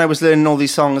 So when I was learning all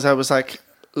these songs, I was like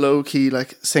low-key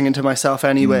like singing to myself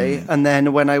anyway. And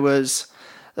then when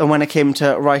it came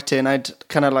to writing, I'd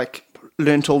kind of like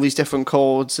learnt all these different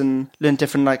chords and learnt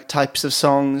different like types of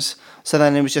songs. So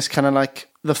then it was just kind of like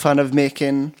the fun of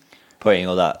putting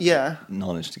all that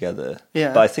knowledge together.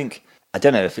 Yeah. But I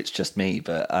don't know if it's just me,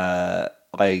 but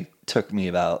it took me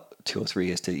about 2 or 3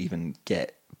 years to even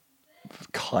get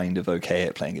kind of okay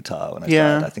at playing guitar when I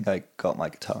started. I think I got my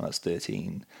guitar when I was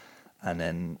 13, and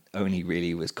then only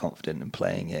really was confident in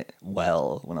playing it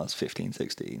well when I was 15,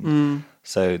 16.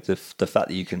 So the fact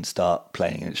that you can start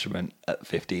playing an instrument at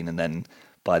 15 and then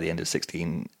by the end of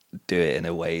 16 do it in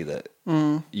a way that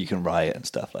you can write and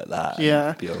stuff like that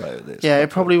and be all right with it. Yeah, it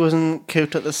probably wasn't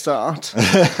cute at the start.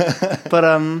 But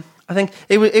I think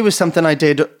it was something I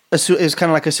did. It was kind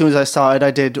of like as soon as I started,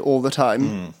 I did all the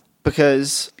time.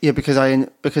 Because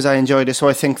I enjoyed it, so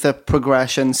I think the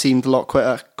progression seemed a lot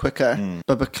quicker.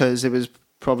 But because it was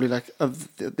probably like of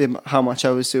how much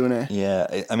I was doing it.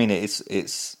 Yeah, I mean, it's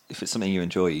if it's something you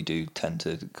enjoy, you do tend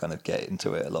to kind of get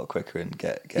into it a lot quicker and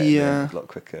get a lot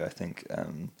quicker, I think.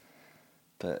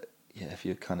 But yeah, if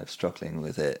you're kind of struggling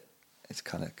with it, it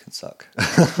kind of can suck.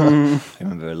 I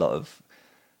remember a lot of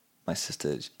my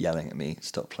sister yelling at me,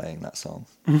 "Stop playing that song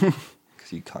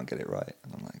because you can't get it right,"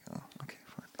 and I'm like, "Oh, okay."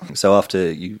 So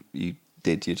after you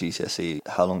did your GCSE,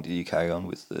 how long did you carry on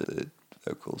with the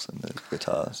vocals and the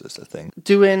guitars as a thing?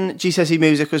 Doing GCSE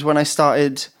music was when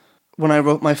I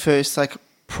wrote my first like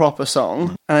proper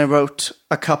song, and I wrote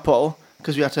a couple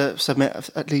because we had to submit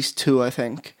at least 2, I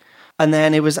think. And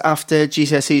then it was after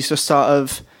GCSE, so start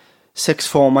of sixth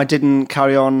form, I didn't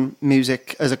carry on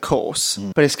music as a course,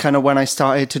 but it's kind of when I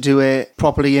started to do it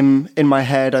properly in my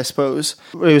head, I suppose.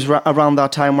 It was around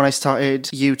that time when I started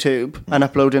YouTube and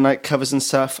uploading like covers and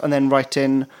stuff, and then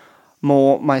writing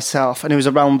more myself. And it was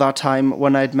around that time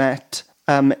when I'd met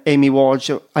Amy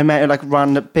Wadge. I met her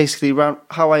like basically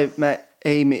how I met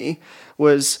Amy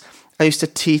was I used to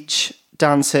teach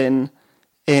dancing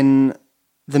in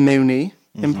the Muni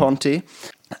in Ponty,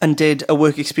 and did a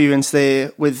work experience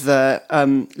there with the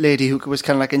lady who was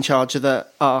kind of like in charge of the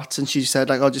arts, and she said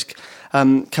like, "I'll just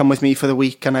come with me for the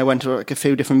week." And I went to like a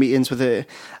few different meetings with her,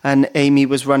 and Amy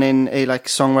was running a like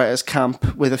songwriters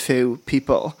camp with a few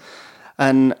people,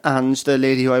 and the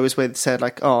lady who I was with said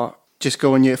like, "Oh, just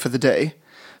go in here for the day."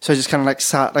 So I just kind of like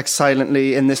sat like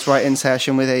silently in this writing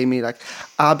session with Amy, like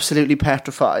absolutely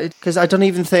petrified, because I'm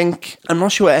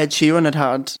not sure what Ed Sheeran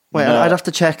had. Wait, no. I'd have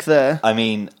to check there. I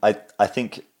mean, I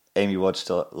think Amy Wadge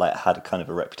still like had a kind of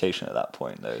a reputation at that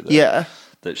point, though.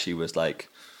 That she was like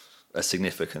a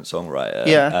significant songwriter.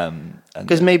 Yeah.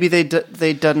 Because maybe they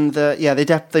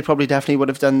probably definitely would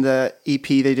have done the EP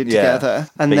they did together.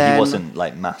 And but then he wasn't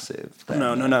like massive. Then,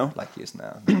 no. Like he is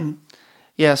now.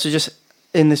 Yeah. So just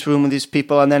in this room with these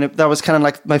people, and then that was kind of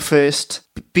like my first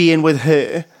being with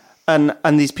her.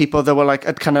 And these people that were like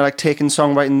had kind of like taken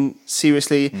songwriting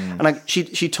seriously, and like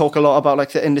she talk a lot about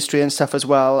like the industry and stuff as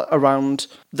well around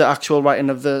the actual writing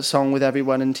of the song with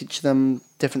everyone and teach them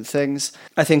different things.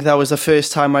 I think that was the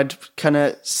first time I'd kind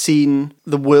of seen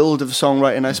the world of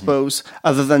songwriting, I suppose,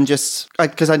 other than just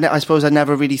because I suppose I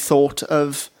never really thought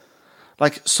of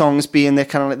like songs being there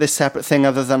kind of like this separate thing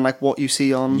other than like what you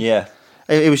see on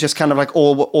it was just kind of like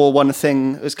all one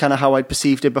thing. It was kind of how I'd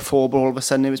perceived it before, but all of a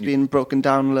sudden it was being broken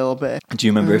down a little bit. Do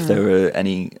you remember if there were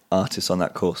any artists on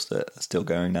that course that are still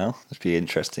going now? It'd be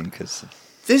interesting because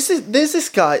there's this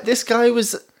guy. This guy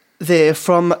was there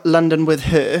from London with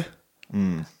her,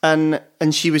 and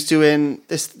she was doing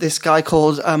this guy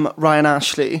called Ryan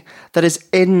Ashley. That is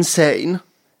insane.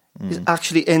 He's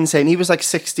actually insane. He was like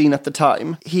 16 at the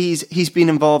time. He's been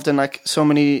involved in like so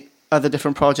many other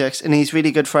different projects, and he's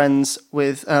really good friends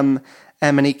with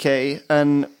MNEK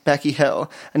and Becky Hill,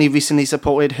 and he recently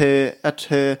supported her at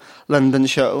her London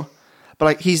show. But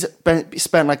like he's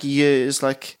spent like years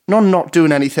like not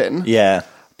doing anything. Yeah.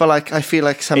 But like I feel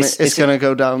like something is going to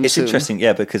go down. It's soon. interesting,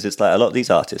 yeah, because it's like a lot of these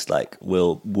artists like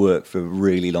will work for a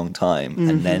really long time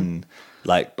and then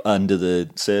like under the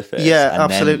surface, and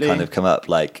absolutely. then kind of come up.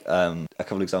 Like a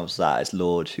couple of examples of that is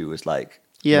Lorde, who was like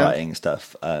writing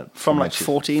stuff from like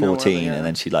 14 or whatever, and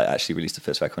then she like actually released the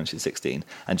first record when she was 16.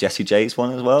 And Jessie J's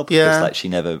one as well, because like she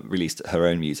never released her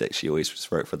own music. She always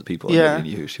just wrote for the people and nobody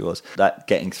knew who she was. That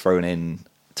getting thrown in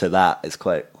to that is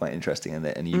quite interesting,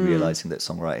 and you realizing that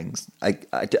songwriting's I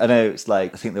know it's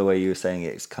like, I think the way you were saying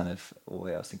it's kind of the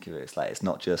way I was thinking of it, it's like it's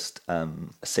not just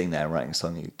sitting there and writing a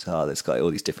song guitar. There's got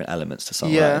all these different elements to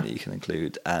songwriting that you can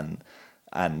include, and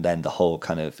then the whole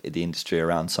kind of the industry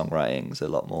around songwriting is a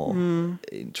lot more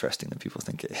interesting than people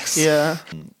think it is. Yeah,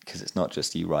 because it's not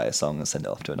just you write a song and send it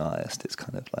off to an artist. It's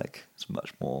kind of like it's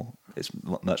much more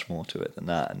to it than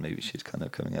that, and maybe she's kind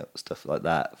of coming up with stuff like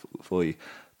that for you.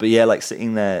 But yeah, like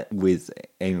sitting there with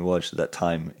Amy Wadge at that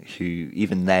time, who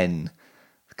even then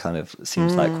kind of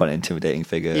seems like quite an intimidating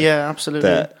figure. Yeah, absolutely.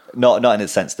 But not in the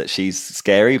sense that she's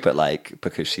scary, but like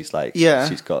because she's like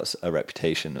she's got a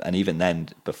reputation, and even then,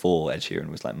 before Ed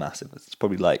Sheeran was like massive, it's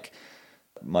probably like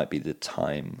might be the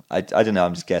time. I don't know.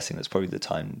 I'm just guessing. It's probably the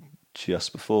time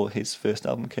just before his first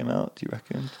album came out. Do you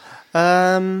reckon?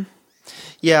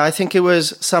 Yeah, I think it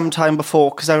was some time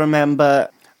before, because I remember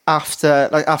after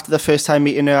the first time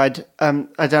meeting her,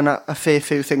 I'd done a fair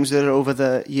few things with her over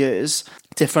the years,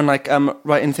 different like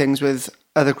writing things with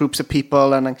other groups of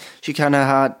people, and she kind of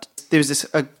had, there was this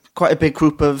quite a big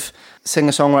group of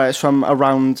singer-songwriters from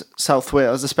around South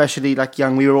Wales, especially like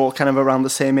young. We were all kind of around the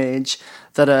same age,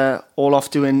 that are all off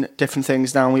doing different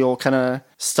things now. We all kind of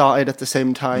started at the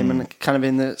same time and kind of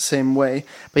in the same way.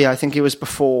 But yeah, I think it was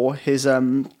before his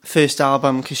first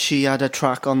album, because she had a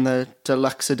track on the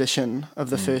deluxe edition of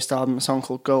the first album, a song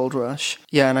called Gold Rush.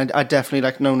 Yeah, and I definitely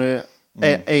like known her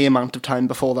a amount of time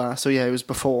before that. So yeah, it was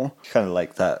before. Kind of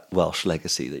like that Welsh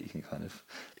legacy that you can kind of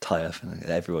tie up, and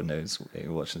everyone knows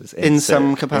you're watching this in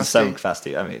some capacity. In some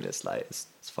capacity. I mean, it's like it's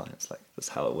fine. It's like that's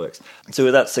how it works. So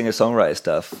with that singer-songwriter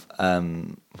stuff,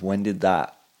 when did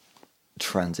that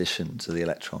transition to the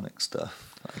electronic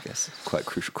stuff? I guess it's quite a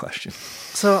crucial question.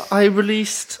 So I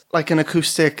released like an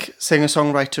acoustic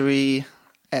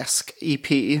singer-songwritery-esque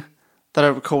EP that I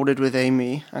recorded with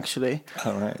Amy, actually.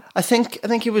 All right. I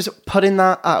think it was putting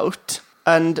that out,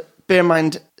 and bear in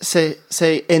mind, say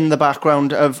in the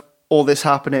background of all this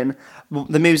happening,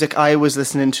 the music I was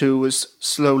listening to was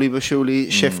slowly but surely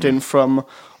shifting from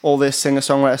all this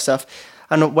singer-songwriter stuff.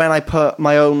 And when I put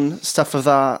my own stuff of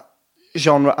that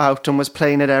genre out and was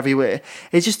playing it everywhere,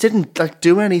 it just didn't like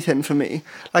do anything for me.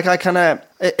 Like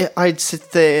I'd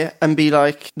sit there and be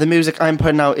like, the music I'm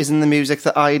putting out isn't the music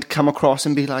that I'd come across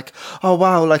and be like, oh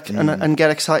wow, like and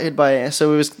get excited by it.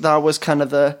 So that was kind of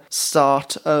the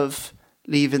start of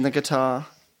leaving the guitar.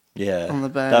 Yeah, on the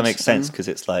bed. That makes sense, because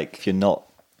it's like if you're not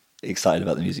excited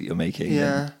about the music you're making,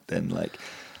 then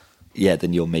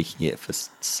you're making it for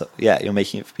you're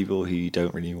making it for people who you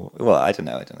don't really want. Well, I don't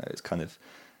know. It's kind of,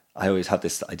 I always have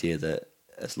this idea that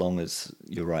as long as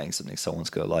you're writing something, someone's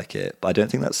going to like it. But I don't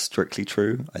think that's strictly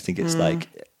true. I think it's like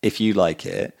if you like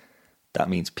it, that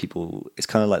means people. It's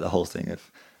kind of like the whole thing of,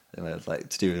 like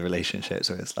to do with relationships,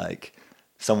 where it's like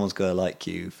someone's going to like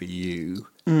you for you.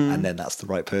 And then that's the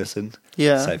right person.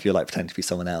 Yeah. So if you're like pretending to be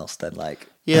someone else, then like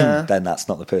then that's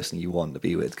not the person you want to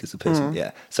be with, because the person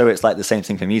So it's like the same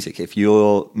thing for music. If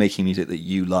you're making music that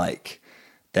you like,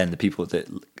 then the people that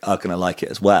are going to like it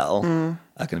as well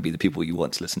are going to be the people you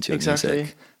want to listen to your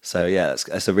music. So yeah,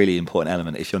 that's a really important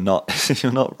element. If you're not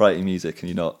writing music and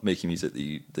you're not making music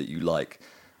that you like,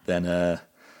 then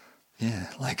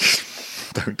like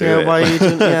don't do it. Why are you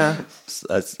doing?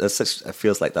 It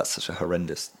feels like that's such a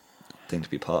horrendous thing to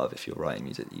be part of if you're writing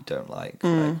music that you don't like.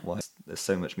 Like, why? There's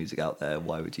so much music out there.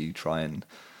 Why would you try and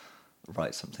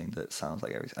write something that sounds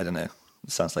like everything? I don't know.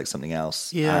 It sounds like something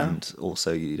else, and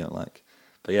also you don't like.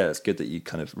 But yeah, it's good that you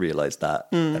kind of realised that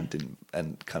and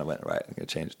kind of went, right, I'm going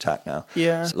to change the tack now.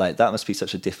 Yeah. So, like, that must be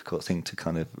such a difficult thing to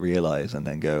kind of realise and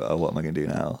then go, oh, what am I going to do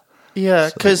now? Yeah,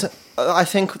 So- because I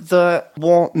think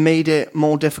what made it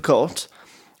more difficult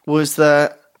was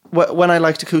that when I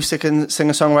liked acoustic and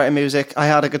singer-songwriter music, I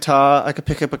had a guitar, I could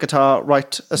pick up a guitar,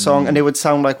 write a song, and it would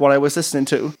sound like what I was listening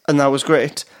to, and that was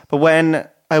great. But when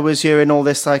I was hearing all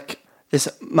this this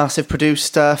massive produced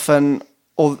stuff and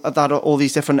all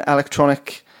these different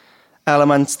electronic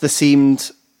elements that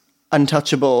seemed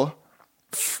untouchable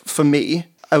for me,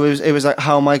 it was like,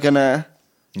 how am I gonna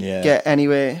get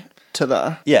anywhere to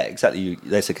that? Yeah, exactly.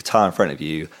 There's a guitar in front of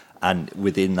you, and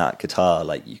within that guitar,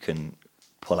 like, you can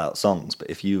pull out songs. But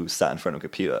if you sat in front of a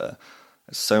computer,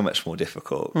 it's so much more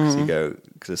difficult because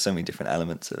there's so many different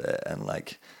elements of it,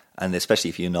 and especially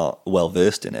if you're not well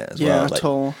versed in it as well. Yeah, at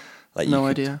all. Like, no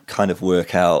you could idea. kind of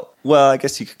work out. Well, I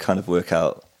guess you could kind of work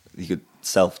out. You could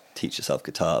self-teach yourself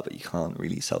guitar, but you can't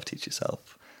really self-teach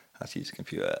yourself how to use a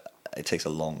computer. It takes a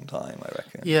long time, I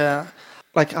reckon. Yeah,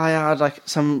 like I had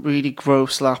some really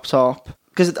gross laptop,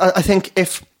 because I think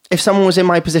if someone was in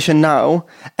my position now,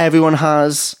 everyone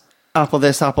has Apple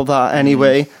this, Apple that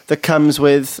anyway, that comes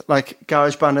with like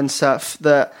GarageBand and stuff,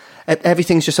 that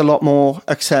everything's just a lot more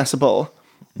accessible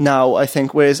now, I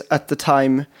think, whereas at the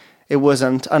time it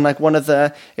wasn't. And like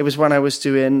it was when I was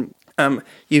doing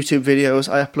YouTube videos,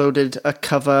 I uploaded a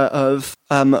cover of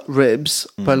Ribs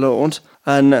by Lord,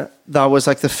 and that was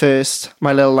like the first,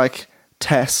 my little like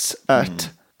test at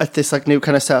this like new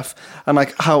kind of stuff, and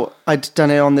like how I'd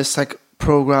done it on this like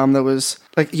program that was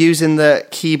like using the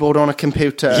keyboard on a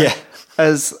computer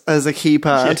as a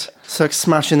keypad, so like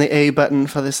smashing the A button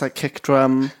for this like kick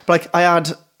drum. But, like, I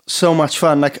had so much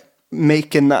fun like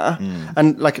making that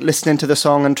and like listening to the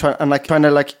song and trying to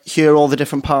like hear all the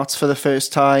different parts for the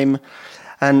first time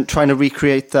and trying to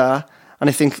recreate that. And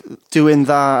I think doing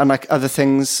that and like other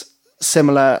things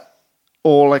similar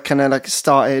all like kind of like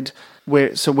started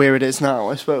where it is now,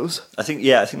 I suppose. I think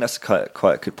that's quite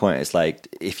a good point. It's like,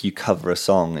 if you cover a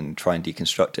song and try and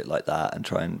deconstruct it like that and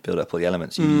try and build up all the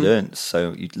elements, you learn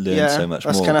so much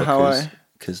that's more. Kind of how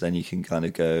because then you can kind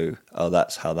of go, oh,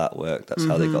 that's how that worked. That's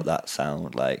how they got that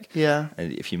sound. Like, yeah.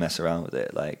 And if you mess around with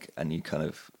it, like, and you kind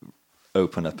of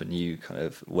open up a new kind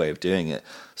of way of doing it.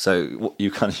 So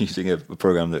you're kind of using a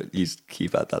program that uses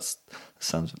keypad. That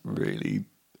sounds really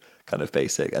kind of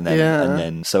basic. And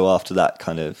then so after that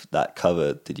kind of that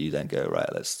cover, did you then go, right,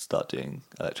 let's start doing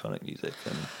electronic music?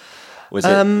 And was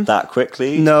it that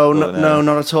quickly? No,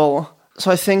 not at all.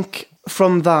 So I think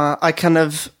from that I kind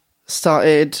of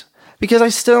started, because I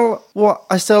still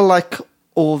like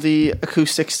all the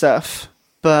acoustic stuff,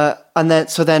 but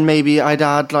then maybe I'd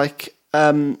add like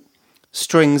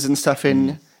strings and stuff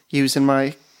in using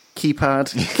my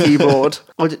keyboard,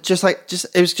 or just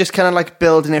it was just kind of like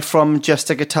building it from just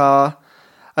a guitar,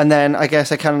 and then I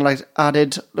guess I kind of like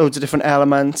added loads of different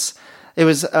elements. It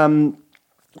was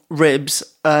Ribs,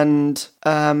 and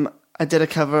I did a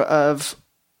cover of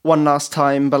One Last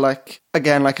Time, but like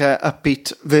again like a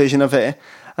upbeat version of it.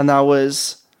 And that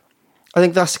was, I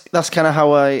think that's kind of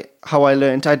how I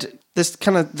learned. This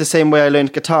kind of the same way I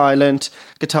learned guitar. I learned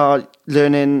guitar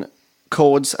learning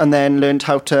chords, and then learned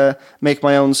how to make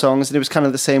my own songs. And it was kind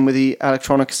of the same with the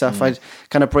electronic stuff. I'd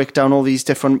kind of break down all these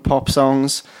different pop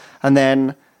songs, and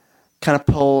then kind of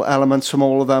pull elements from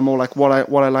all of them, or like what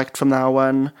I liked from that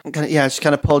one. Just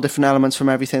kind of pull different elements from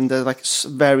everything to like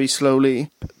very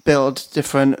slowly build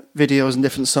different videos and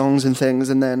different songs and things,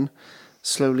 and then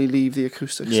slowly leave the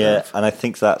acoustic stuff. Yeah, and I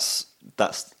think that's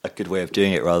a good way of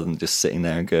doing it, rather than just sitting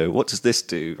there and go, what does this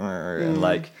do? And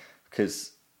like,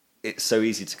 because it's so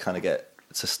easy to kind of get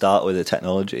to start with a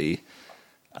technology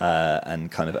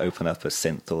and kind of open up a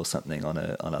synth or something on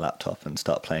a laptop and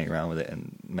start playing around with it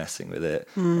and messing with it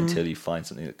until you find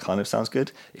something that kind of sounds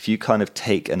good. If you kind of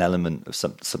take an element of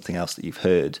something else that you've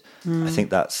heard, I think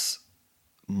that's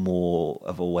more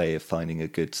of a way of finding a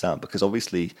good sound, because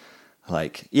obviously,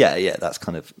 like, that's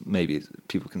kind of, maybe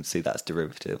people can see that as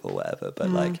derivative or whatever, but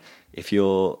like, if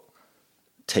you're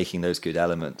taking those good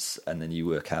elements and then you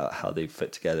work out how they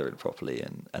fit together properly,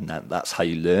 and that's how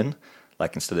you learn,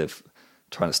 like, instead of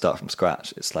trying to start from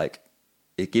scratch, it's like,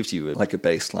 it gives you like a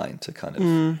baseline to kind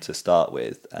of to start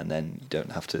with, and then you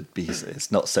don't have to be,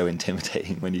 it's not so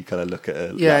intimidating when you kind of look at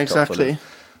a laptop full of,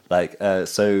 like,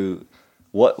 so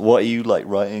what are you like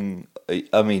writing?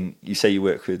 I mean, you say you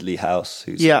work with Lee House,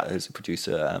 who's a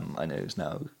producer. I know is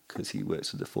now, because he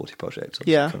works with the 40 Project.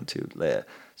 Come to later.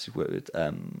 So you worked with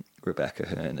Rebecca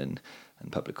Hearn and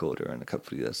Public Order and a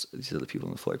couple of these other people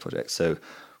on the 40 Project. So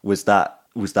was that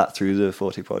through the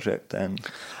 40 Project then?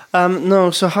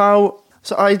 No. So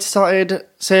I'd started.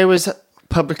 Say I was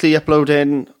publicly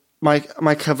uploading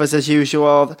my covers as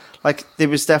usual. Like, there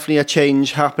was definitely a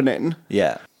change happening.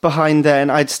 Yeah. behind then,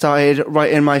 I'd started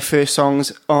writing my first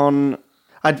songs on.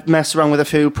 I'd messed around with a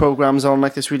few programs on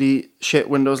like this really shit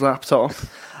Windows laptop,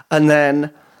 and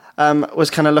then was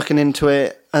kind of looking into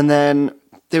it, and then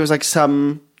there was like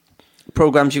some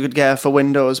programs you could get for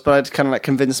Windows, but I'd kind of like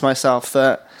convinced myself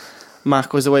that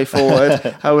Mac was the way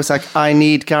forward. I was like, I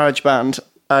need GarageBand,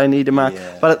 I need a Mac.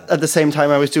 Yeah. But at the same time,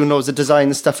 I was doing loads of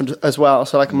design stuff as well,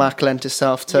 so like Mac lent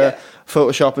itself to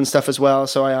Photoshop and stuff as well,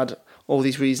 so I had all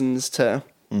these reasons to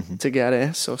get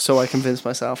it, so I convinced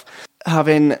myself.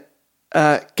 Having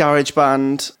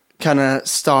GarageBand kind of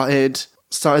started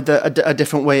a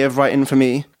different way of writing for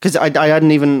me, because I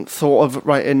hadn't even thought of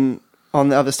writing on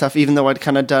the other stuff, even though I'd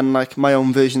kind of done like my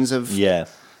own versions of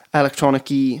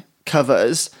electronic-y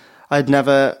covers. I'd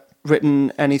never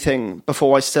written anything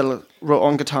before. I still wrote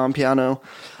on guitar and piano,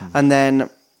 and then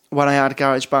when I had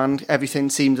GarageBand, everything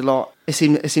seemed a lot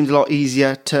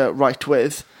easier to write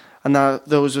with, and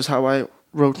those was how I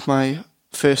wrote my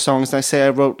first songs. And I say I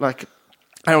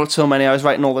wrote so many, I was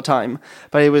writing all the time,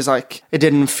 but it was like, it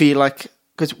didn't feel like,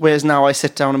 because whereas now I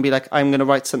sit down and be like, I'm going to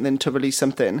write something to release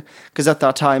something, because at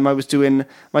that time I was doing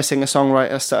my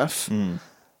singer-songwriter stuff,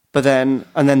 but then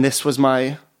this was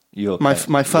my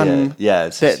fun bit,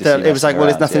 that it was like,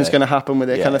 well, nothing's going to happen with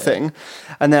it kind of thing.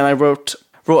 And then I wrote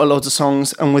a loads of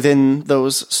songs, and within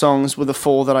those songs were the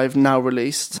 4 that I've now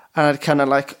released, and I'd kind of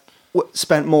like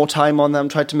spent more time on them,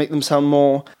 tried to make them sound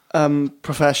more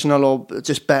professional or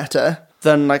just better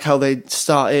than like how they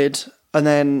started. And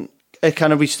then it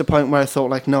kind of reached the point where I thought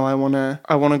like, no, I want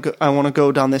to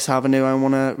go down this avenue. I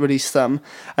want to release them.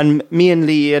 And me and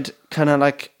Lee had kind of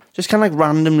like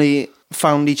randomly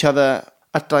found each other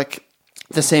at like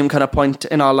the same kind of point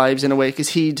in our lives in a way, because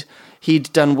he'd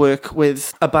done work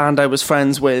with a band I was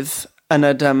friends with, and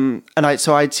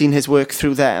I'd seen his work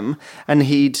through them, and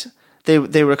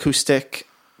they were acoustic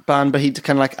band, but he'd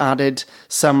kind of like added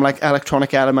some like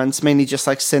electronic elements, mainly just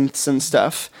like synths and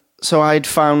stuff. So I'd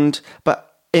found,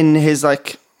 but in his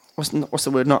like, what's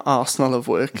the word? Not arsenal of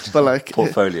work, but like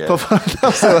portfolio.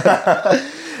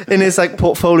 In his like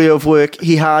portfolio of work,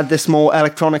 he had this more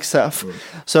electronic stuff.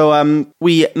 So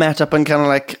we met up and kind of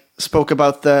like spoke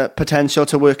about the potential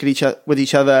to work with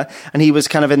each other, and he was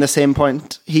kind of in the same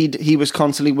point. He was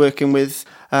constantly working with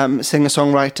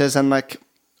singer-songwriters and like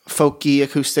folky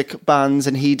acoustic bands,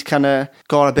 and he'd kind of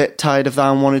got a bit tired of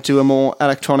that and wanted to do a more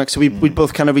electronic. So we'd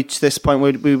both kind of reached this point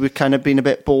where we were kind of been a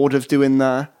bit bored of doing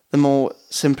the more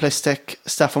simplistic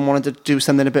stuff and wanted to do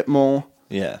something a bit more.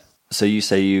 Yeah. So you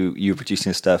say you were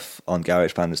producing stuff on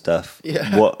GarageBand and stuff.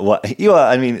 Yeah. What you are?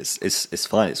 I mean, it's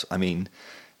fine.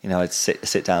 I'd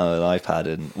sit down with an iPad,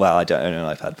 and well, I don't own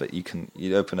an iPad, but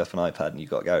you open up an iPad and you've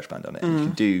got GarageBand on it, and you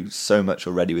can do so much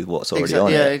already with what's already on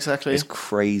it. Yeah, exactly. It's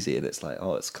crazy, and it's like,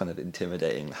 it's kind of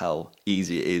intimidating how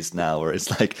easy it is now, where it's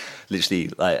like literally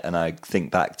like, and I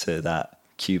think back to that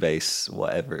Cubase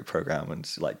whatever program and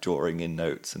like drawing in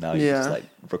notes, and now you just like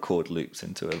record loops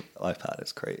into an iPad.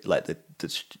 It's great. Like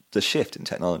the shift in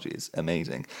technology is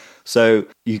amazing. So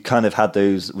you kind of had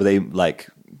those, were they like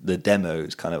the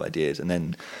demos kind of ideas, and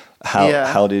then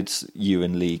how did you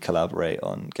and Lee collaborate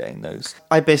on getting those?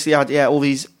 I basically had all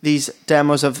these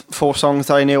demos of 4 songs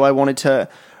that I knew I wanted to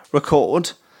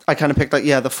record. I kind of picked like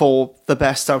the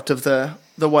best out of the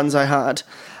ones I had.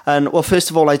 And well,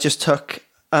 first of all, I just took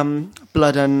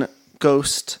Blood and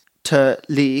Ghost to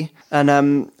Lee,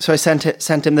 and so I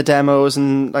sent him the demos,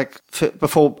 and like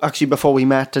before we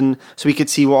met, and so we could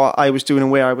see what I was doing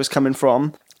and where I was coming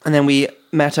from. And then we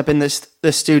met up in this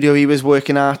studio he was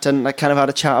working at, and like kind of had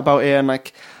a chat about it and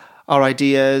like our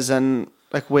ideas and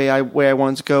like where I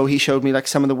wanted to go. He showed me like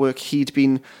some of the work he'd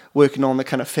been working on that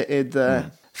kind of fitted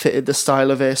the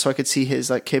style of it, so I could see his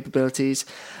like capabilities.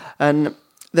 And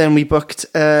then we booked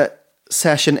a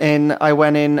session in. I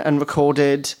went in and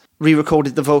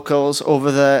re-recorded the vocals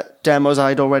over the demos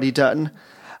I'd already done,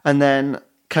 and then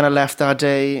kind of left that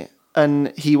day,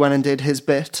 and he went and did his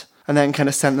bit, and then kind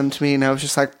of sent them to me, and I was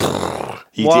just like,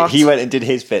 he went and did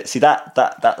his bit. See,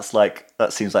 that's like,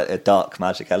 that seems like a dark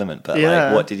magic element, but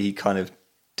like, what did he kind of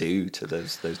do to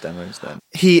those demos then?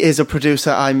 He is a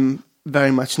producer. I'm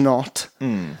very much not.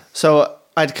 So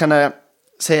I'd kind of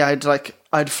say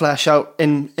I'd flesh out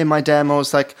in my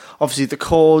demos, like obviously the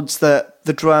chords, the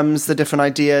drums, the different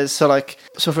ideas. So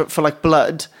for like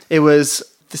Blood, it was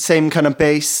the same kind of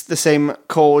bass, the same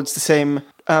chords, the same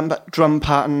drum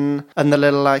pattern, and the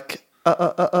little like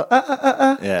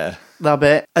yeah, that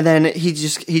bit. And then he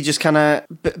just kind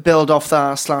of build off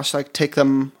that / like take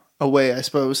them away, I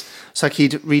suppose. So like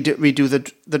he'd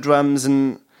redo the drums,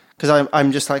 and because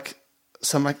I'm just like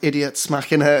some like idiot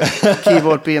smacking a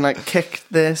keyboard being like, kick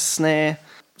this snare.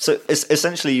 So it's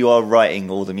essentially you are writing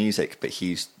all the music, but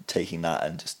he's taking that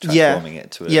and just transforming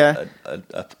it to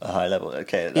a high level.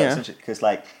 Okay, that's interesting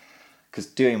because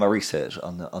doing my research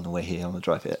on the way here on the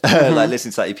drive here, like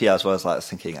listening to that EP, as well as I was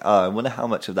thinking, I wonder how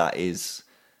much of that is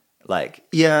like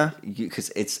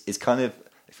because it's kind of,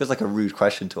 it feels like a rude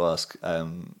question to ask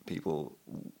people.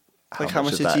 How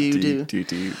much do you do?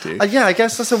 Yeah, I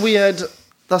guess that's a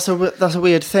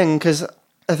weird thing, because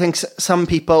I think some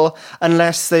people,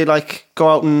 unless they like go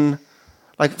out and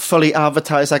like fully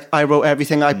advertise, like I wrote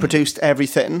everything, I produced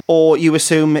everything, or you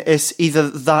assume it's either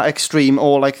that extreme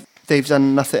or like they've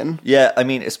done nothing. Yeah, I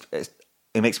mean, it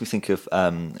makes me think of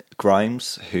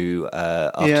Grimes, who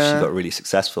after she got really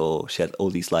successful, she had all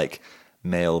these like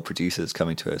male producers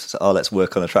coming to her, so, oh, let's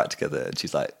work on a track together, and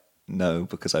she's like, no,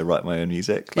 because I write my own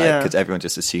music. Because everyone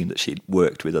just assumed that she'd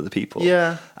worked with other people.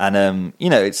 Yeah. And,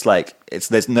 it's like,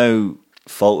 there's no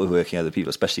fault with working with other people,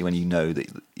 especially when you know that,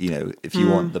 if you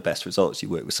want the best results, you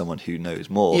work with someone who knows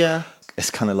more. Yeah. It's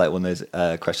kind of like one of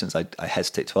those questions I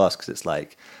hesitate to ask, because it's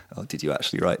like, oh, did you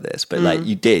actually write this? But like,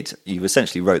 you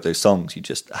essentially wrote those songs. You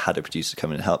just had a producer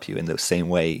come in and help you in the same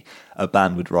way a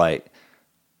band would write.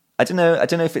 I don't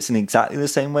know if it's in exactly the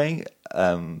same way,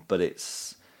 but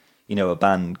it's, a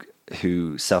band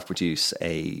who self-produce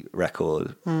a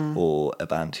record or a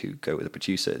band who go with a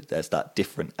producer, there's that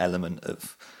different element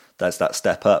of, there's that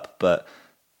step up, but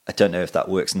I don't know if that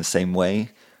works in the same way.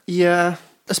 Yeah,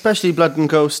 especially Blood and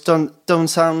Ghost don't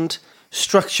sound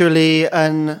structurally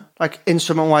and like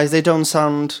instrument-wise, they don't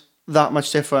sound that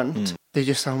much different. They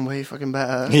just sound way fucking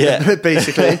better,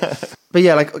 basically. But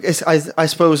yeah, like I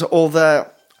suppose all the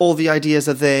ideas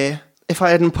are there. If I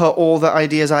hadn't put all the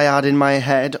ideas I had in my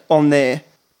head on there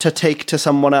to take to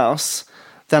someone else,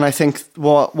 then I think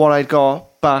what I'd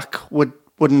got back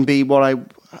wouldn't be what I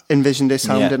envisioned it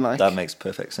sounding like. That makes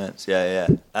perfect sense. Yeah.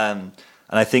 And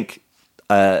I think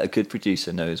a good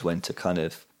producer knows when to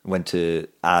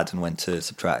add and when to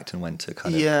subtract and when to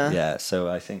kind of So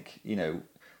I think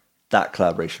that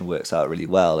collaboration works out really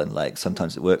well, and like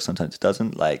sometimes it works, sometimes it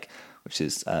doesn't. Like, which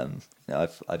is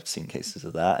I've seen cases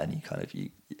of that, and you kind of you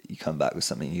come back with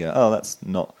something, you go, oh, that's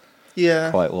not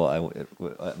quite what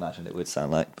I imagined it would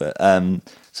sound like. But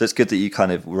so it's good that you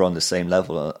kind of were on the same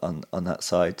level on that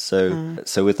side. So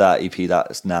so with that EP,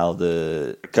 that's now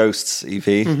the Ghosts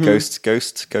EP. Ghost. So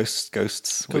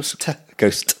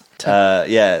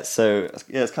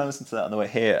it's kind of listening to that on the way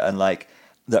here, and like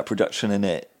that production in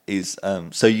it is.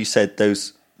 So you said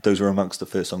those were amongst the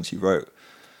first songs you wrote.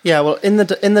 Yeah, well, In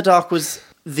the Dark was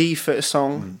the first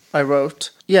song I wrote.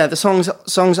 Yeah, the songs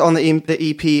on the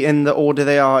EP in the order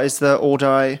they are is the order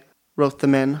I wrote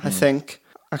them in, I think.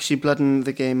 Actually, Blood and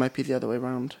the Game might be the other way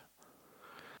around.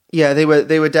 Yeah, they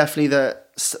were definitely the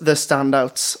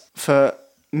standouts for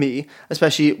me,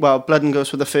 especially, well, Blood and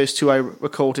Ghost were the first two I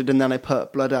recorded, and then I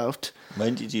put Blood out.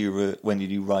 When did you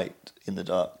write In the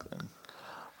Dark then?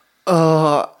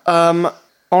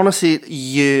 Honestly,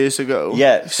 years ago.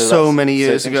 Yeah, so many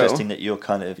years ago. It's interesting that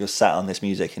you're sat on this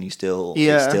music and you still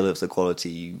it's still of the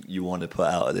quality you want to put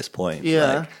out at this point.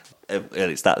 Yeah, like,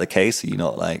 is that the case? Are you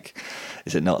not like?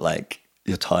 Is it not like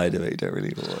you're tired of it? You don't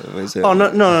really. Or is it? Oh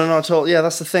no, not at all. Yeah,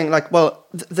 that's the thing. Like, well,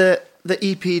 the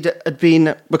EP had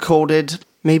been recorded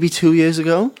maybe 2 years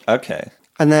ago. Okay,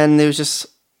 and then there was just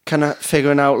kind of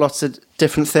figuring out lots of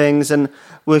different things and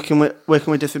working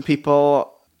with different people.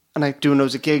 And like doing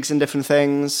loads of gigs and different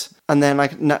things, and then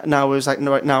like now it was like,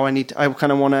 no, right now I kind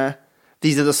of want to.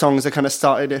 These are the songs that kind of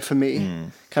started it for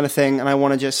me, kind of thing, and I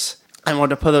want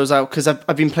to put those out because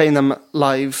I've been playing them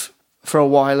live for a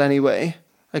while anyway,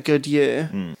 a good year,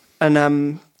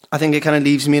 and I think it kind of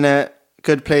leaves me in a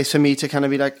good place for me to kind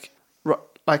of be like,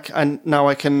 and now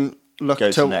I can look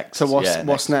to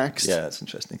what's next. Yeah, that's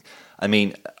interesting. I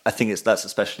mean, I think that's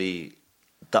especially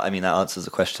that. I mean, that answers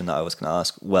the question that I was going to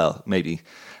ask. Well, maybe.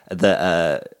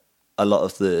 That a lot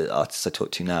of the artists I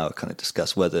talk to now kind of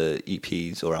discuss whether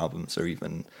EPs or albums are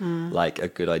even like a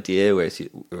good idea, where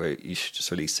you should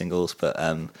just release singles. But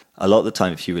a lot of the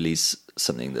time, if you release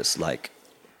something that's like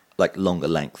longer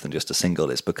length than just a single,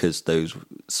 it's because those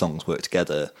songs work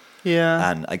together.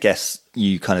 Yeah, and I guess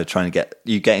you kind of trying to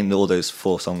getting all those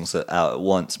 4 songs out at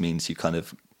once means you kind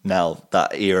of. Now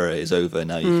that era is over.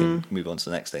 Now you can move on to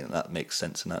the next thing, and that makes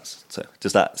sense. And that's so.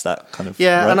 Is that kind of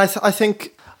right? And I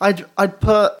think I'd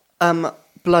put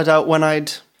Blood out when I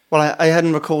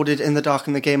hadn't recorded In the Dark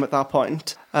and the Game at that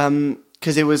point,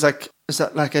 because it was like, is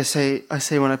that like I say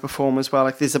when I perform as well,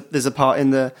 like there's a part in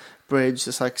the bridge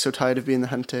that's like, so tired of being the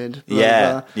hunted,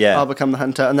 yeah I'll become the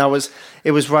hunter, and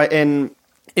it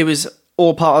was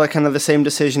all part of the kind of the same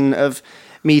decision of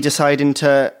me deciding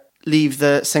to leave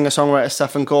the singer-songwriter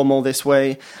stuff and go more this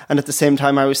way. And at the same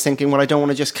time, I was thinking, well, I don't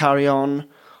want to just carry on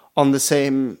the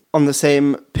same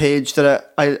page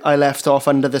that I left off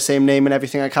under the same name and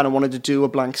everything. I kind of wanted to do a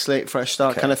blank slate, fresh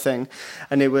start kind of thing.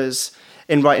 And it was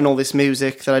in writing all this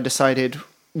music that I decided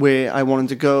where I wanted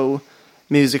to go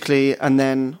musically, and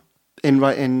then in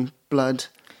writing Blood.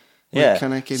 Yeah,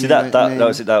 kind of see that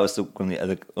was one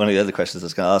of the other questions I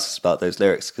was going to ask about those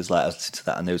lyrics, because like I was listening to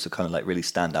that and those were kind of like really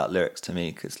standout lyrics to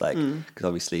me, because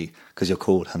obviously you're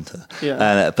called Hunter,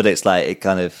 but it's like it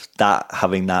kind of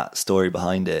having that story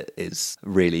behind it is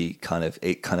really kind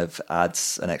of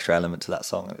adds an extra element to that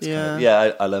song. It's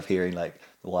I love hearing like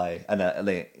why, and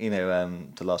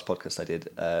the last podcast I did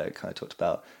kind of talked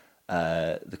about.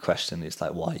 The question is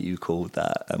like, why are you called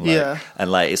that? And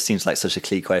it seems like such a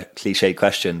cliche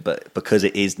question, but because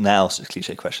it is now such a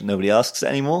cliche question, nobody asks it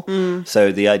anymore.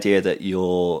 So the idea that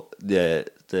your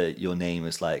name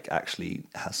is like actually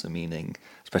has some meaning,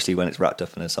 especially when it's wrapped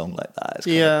up in a song like that, is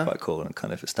kind of quite cool, and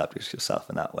kind of establish yourself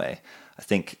in that way. I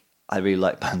think I really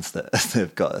like bands that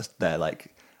have got their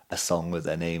like a song with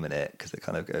their name in it, because it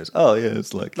kind of goes, oh yeah,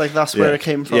 it's like that's where it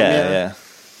came from. Yeah.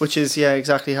 Which is,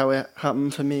 exactly how it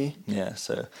happened for me. Yeah,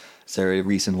 so is there a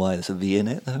reason why there's a V in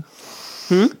it, though?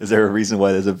 Is there a reason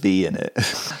why there's a V in it?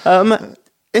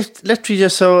 It's literally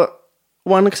just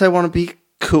one, because I want to be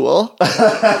cool,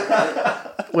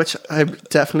 which I've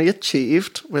definitely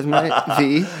achieved with my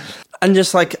V. And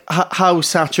just like how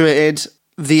saturated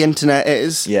the internet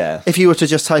is. Yeah. If you were to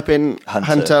just type in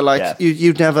Hunter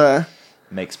you'd never...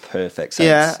 Makes perfect sense.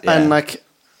 Yeah, and like...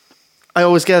 I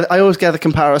always get the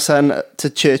comparison to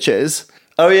churches.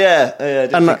 Oh yeah, I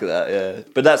did think of that. Yeah,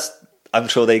 but I'm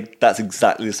sure that's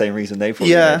exactly the same reason they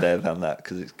probably made their found that,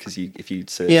 because if you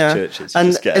search churches, you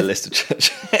just get a list of churches.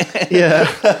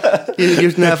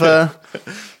 You'd never.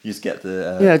 You just get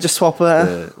the just swap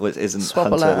a. Isn't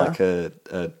swap Hunter like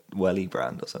a welly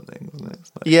brand or something? Isn't it?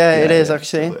 Like, it is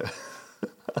actually.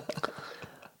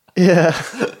 Yeah.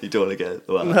 You don't want to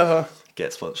get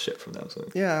get sponsorship from them or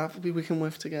something. Yeah, we can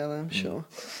work together, I'm sure.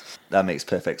 That makes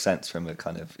perfect sense from a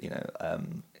kind of,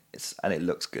 and it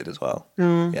looks good as well.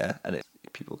 Yeah, and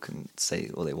people can say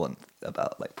all they want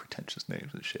about like pretentious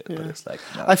names and shit, but it's like...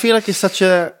 No. I feel like it's such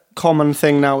a common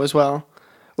thing now as well.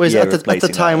 Whereas at the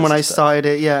time when I started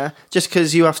it, just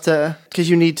because you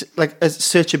need like a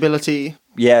searchability.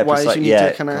 Yeah, wise, like, you need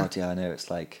to kind of... God, I know, it's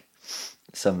like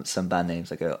some band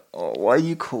names I go, oh, why are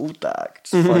you called that?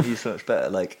 Just find you so much better.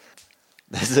 Like,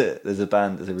 There's a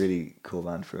really cool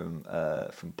band from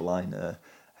Bliner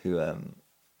who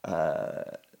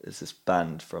there's this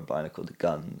band from Bliner called The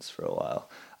Guns for a while,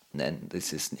 and then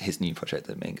this is his new project,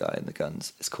 the main guy in The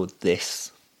Guns. It's called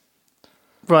This.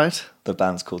 Right. The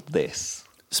band's called This.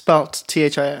 Spelt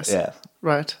THIS. Yeah.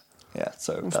 Right. Yeah.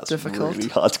 So that's difficult. Really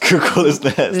hard to Google, isn't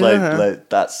it? It's like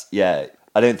that's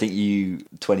I don't think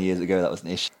 20 years ago that was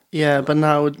an issue. Yeah, but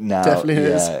now definitely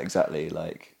is. Yeah, exactly.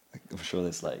 Like I'm sure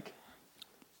there's like.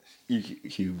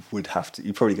 You would have to.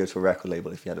 You probably go to a record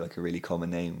label if you had like a really common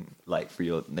name, like for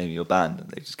your name of your band, and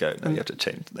they just go, "No, you have to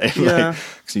change the name." Yeah,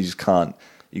 because you just can't.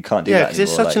 You can't do that. Yeah, because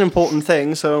it's such an important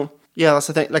thing. So that's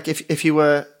the thing. Like if you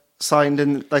were signed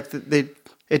in, like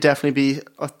it'd definitely be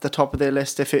at the top of their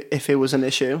list if it was an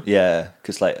issue. Yeah,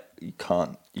 because like you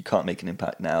can't make an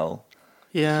impact now.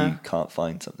 Yeah, if you can't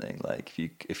find something, like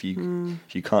if you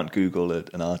can't Google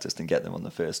an artist and get them on the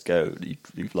first go,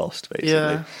 you've lost basically.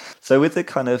 Yeah. So with the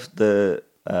kind of the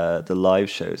live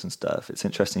shows and stuff, it's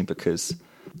interesting because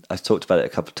I've talked about it a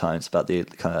couple of times about the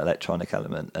kind of electronic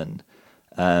element, and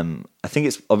I think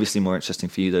it's obviously more interesting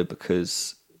for you though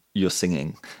because you're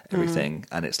singing everything,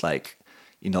 and it's like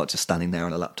you're not just standing there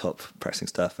on a laptop pressing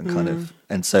stuff and kind of,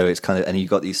 and so it's kind of, and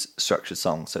you've got these structured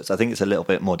songs. So I think it's a little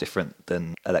bit more different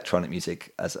than electronic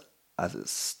music as it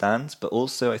stands. But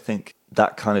also I think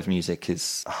that kind of music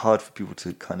is hard for people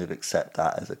to kind of accept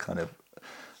that as a kind of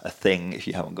a thing if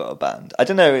you haven't got a band. I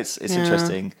don't know. It's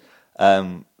interesting.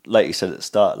 Like you said at the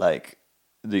start, like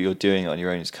that you're doing it on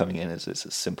your own is coming in as it's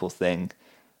a simple thing.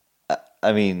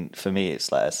 I mean, for me,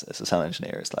 it's like as a sound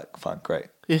engineer, it's like fine, great,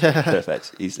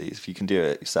 perfect, easily. If you can do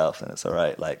it yourself, then it's all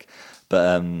right. Like,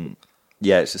 but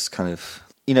it's just kind of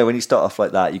when you start off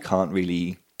like that, you can't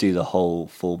really do the whole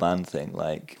full band thing.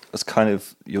 Like, it's kind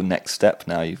of your next step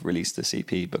now. You've released this EP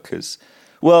because,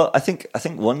 I think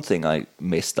one thing I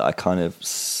missed that I kind of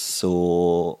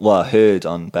I heard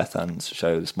on Beth Ann's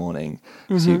show this morning.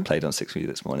 So you played on 6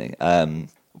 Media this morning.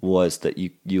 Was that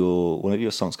one of your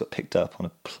songs got picked up on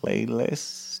a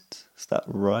playlist? Is that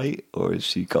right, or has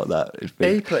she got that?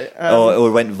 Or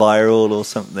it went viral or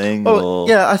something?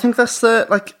 I think that's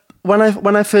the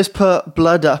when I first put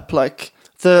Blood up, like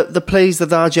the plays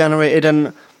that generated,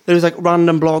 and there was like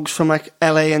random blogs from like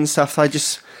LA and stuff. I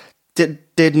just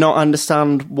did not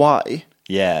understand why.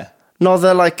 Yeah. Not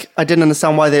that like I didn't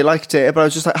understand why they liked it, but I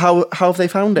was just like, how have they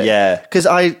found it? Yeah. Because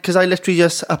I literally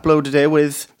just uploaded it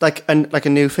with like a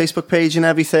new Facebook page and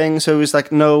everything, so it was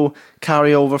like no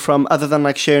carryover from other than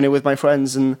like sharing it with my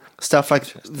friends and stuff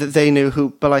like they knew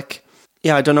who, but like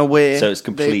yeah, I don't know where. So it's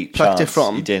complete plucked chance it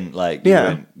from. you didn't like you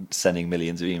weren't sending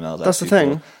millions of emails. That's the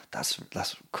thing.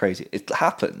 That's crazy. It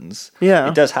happens. Yeah,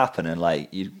 it does happen, and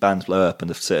like bands blow up, and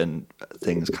if certain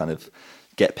things kind of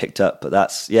get picked up, but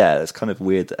it's kind of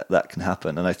weird that can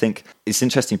happen. And I think it's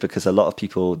interesting because a lot of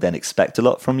people then expect a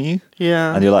lot from you,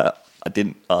 and you're like, I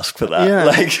didn't ask for that.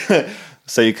 Like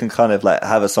so you can kind of like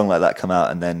have a song like that come out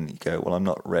and then you go, well, I'm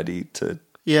not ready to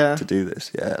do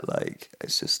this yet. Like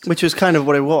it's just, which was kind of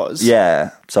what it was.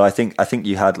 So I think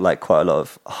you had like quite a lot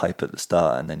of hype at the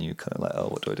start, and then you kind of like, oh,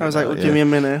 what do I do? I was like, well, give me a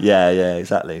minute. Yeah,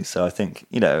 exactly. So I think,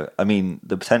 I mean,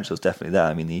 the potential is definitely there.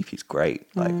 I mean, the EP's great.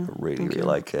 Like, I really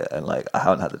like it, and like I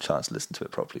haven't had the chance to listen to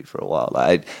it properly for a while.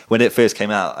 Like when it first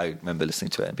came out, I remember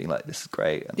listening to it and being like, this is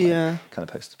great, and kind of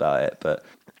posted about it. But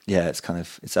yeah, it's kind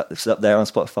of it's up there on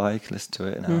Spotify. You can listen to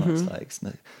it now. It's like it's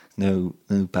no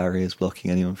barriers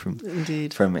blocking anyone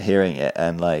from hearing it.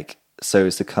 And like, so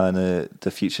is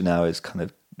the future now is kind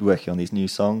of working on these new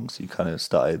songs. You kind of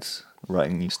started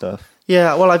writing new stuff.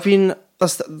 Yeah, well,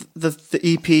 that's the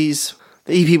EPs.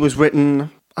 The EP was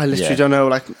written, I literally don't know,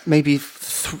 like maybe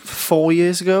 4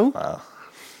 years ago. Wow.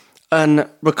 And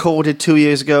recorded 2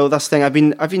 years ago. That's the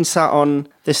thing. I've been sat on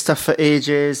this stuff for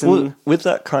ages. And well, with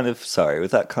that kind of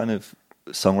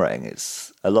songwriting,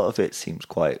 it's a lot of it seems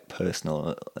quite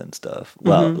personal and stuff.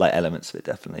 Well, like elements of it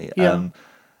definitely. Yeah.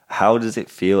 How does it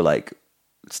feel like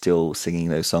still singing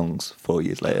those songs 4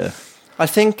 years later? I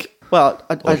think. Well,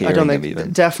 I don't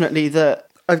think definitely that.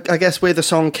 I guess where the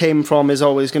song came from is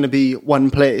always going to be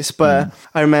one place. But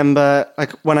I remember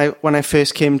like when I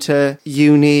first came to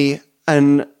uni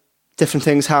and different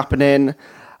things happening,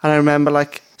 and I remember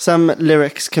like some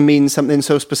lyrics can mean something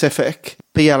so specific.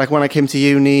 But yeah, like when I came to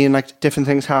uni and like different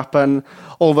things happen,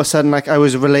 all of a sudden like I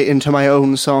was relating to my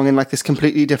own song in like this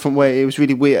completely different way. It was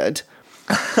really weird.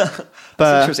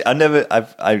 But interesting. I've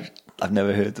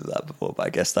never heard of that before, but I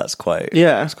guess that's quite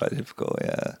difficult.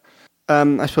 Yeah.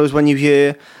 I suppose when you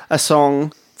hear a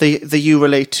song that you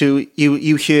relate to,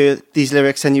 you hear these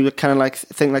lyrics and you kind of like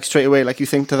think like straight away, like you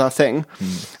think to that thing.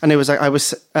 And it was like I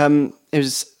was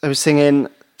singing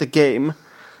The Game,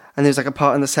 and there's like a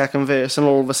part in the second verse, and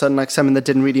all of a sudden like something that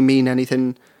didn't really mean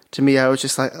anything to me, I was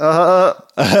just like,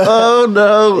 oh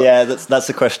no. Yeah, that's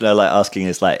the question I like asking,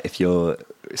 is like, if you're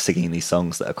singing these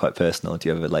songs that are quite personal, do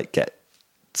you ever like get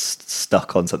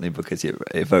stuck on something because it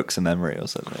evokes a memory or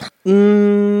something?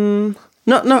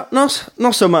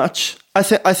 Not so much. I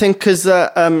think because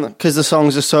the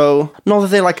songs are so, not that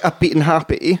they're like upbeat and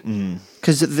happy,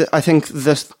 because I think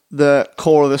the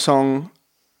core of the song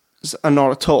are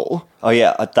not at all. Oh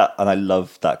yeah, and I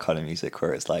love that kind of music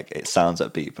where it's like it sounds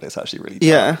upbeat, but it's actually really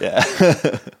dark. Yeah.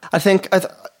 I think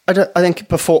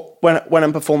before when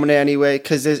I'm performing it anyway,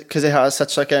 because it has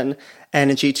such like an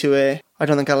energy to it. I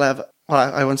don't think I'll ever.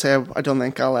 Well, I won't say I don't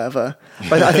think I'll ever,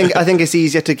 but I think it's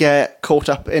easier to get caught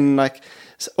up in like,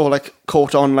 or like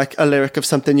caught on like a lyric of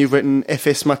something you've written if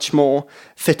it's much more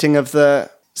fitting of if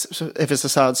it's a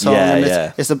sad song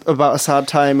and it's about a sad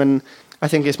time, and I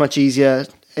think it's much easier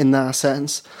in that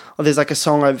sense. Or there's like a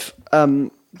song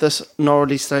this not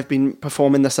released that I've been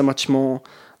performing that's a much more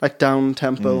like down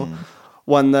tempo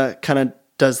one that kind of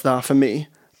does that for me,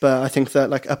 but I think that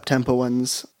like up tempo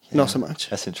ones not so much.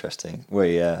 That's interesting.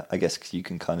 Where I guess cause you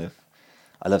can kind of,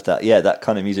 I love that. Yeah, that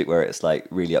kind of music where it's like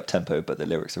really up tempo, but the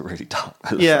lyrics are really dark.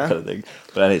 That kind of thing.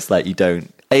 But then it's like you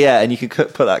don't. Yeah, and you can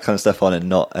put that kind of stuff on and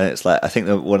not. And it's like, I think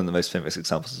one of the most famous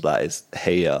examples of that is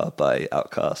 "Hey Ya" by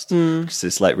Outkast. It's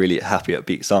this like really happy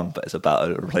upbeat song, but it's about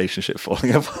a relationship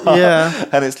falling apart. Yeah,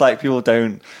 and it's like people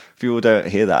don't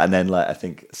hear that. And then like I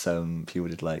think some people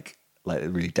did like a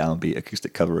really downbeat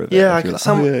acoustic cover of it. Yeah,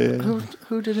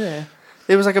 who did it?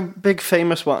 It was like a big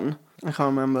famous one. I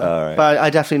can't remember, right. But I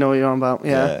definitely know what you're on about.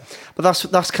 Yeah. But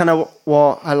that's kind of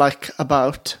what I like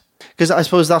about, because I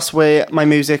suppose that's where my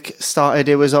music started.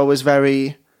 It was always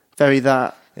very, very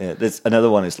that. Yeah, there's another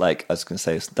one is like I was going to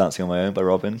say, it's "Dancing on My Own" by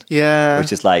Robin. Yeah,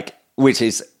 it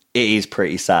is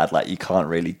pretty sad. Like you can't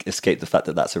really escape the fact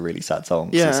that that's a really sad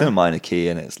song. Yeah, so it's in a minor key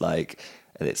and it's like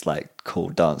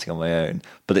called "Dancing on My Own,"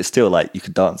 but it's still like you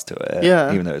could dance to it.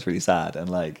 Yeah, even though it's really sad. And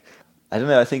like I don't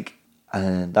know, I think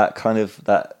that kind of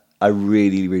that. I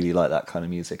really, really like that kind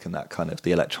of music and that kind of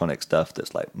the electronic stuff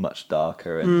that's like much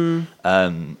darker and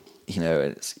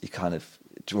it's you kind of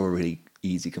draw really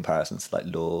easy comparisons to like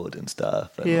Lorde and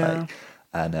stuff and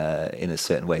and in a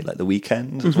certain way, like The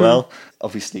Weeknd as well.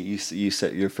 Obviously, you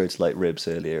referred to like Ribs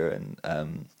earlier, and I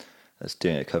was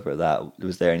doing a cover of that.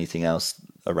 Was there anything else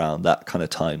around that kind of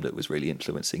time that was really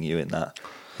influencing you in that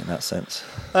sense?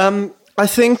 I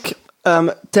think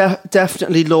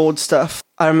definitely Lorde stuff.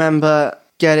 I remember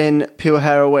getting Pure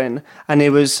Heroin, and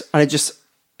it just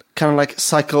kind of like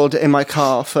cycled in my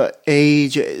car for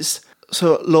ages.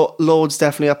 So Lorde's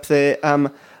definitely up there.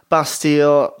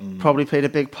 Bastille probably played a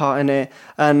big part in it,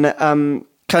 and I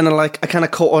kind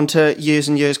of caught on to Years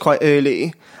and Years quite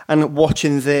early, and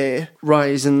watching their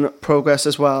rise and progress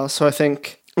as well. So I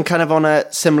think I'm kind of on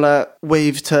a similar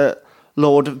wave to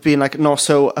Lorde, being like not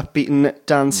so upbeat and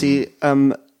dancey,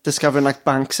 discovering like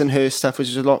Banks and her stuff, which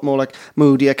is a lot more like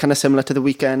moodier, kind of similar to The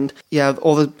Weeknd. Yeah,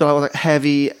 all the like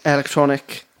heavy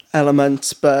electronic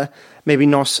elements, but maybe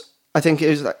not. I think it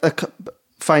was like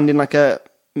finding like a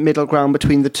middle ground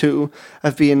between the two,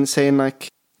 of being saying like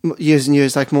Years and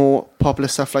Years like more popular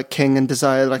stuff like King and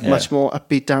Desire, like much more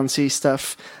upbeat dancey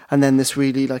stuff, and then this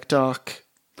really like dark,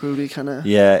 broody kind of.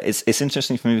 Yeah, it's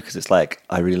interesting for me because it's like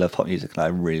I really love pop music and I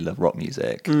really love rock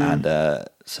music, and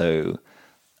so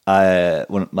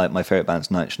my favorite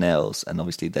band's Nine Inch Nails, and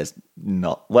obviously there's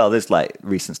like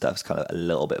recent stuff's kind of a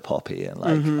little bit poppy, and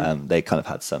like they kind of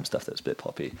had some stuff that was a bit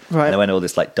poppy, right? And then when all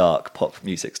this like dark pop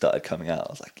music started coming out,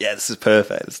 I was like, yeah, this is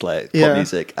perfect. It's like pop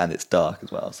music and it's dark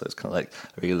as well, so it's kind of like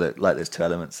I really like those two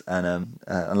elements, and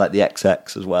like the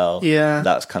XX as well. Yeah,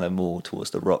 that's kind of more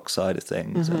towards the rock side of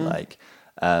things, and like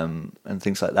and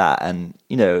things like that, and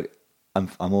you know, I'm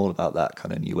all about that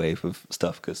kind of new wave of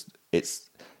stuff because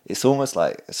it's almost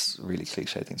like, it's a really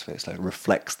cliche thing to say, it's like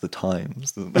reflects the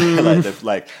times.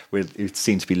 like we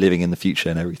seem to be living in the future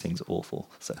and everything's awful.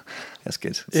 So that's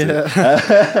good.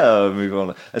 So, move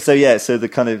on. So the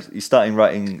kind of, you're starting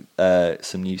writing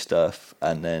some new stuff,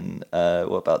 and then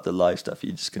what about the live stuff? Are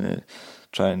you just going to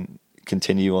try and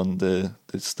continue on the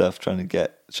stuff, trying to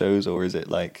get shows, or is it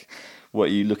like, what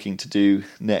are you looking to do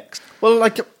next? Well,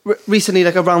 like recently,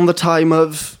 like around the time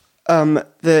of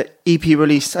the EP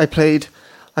release, I played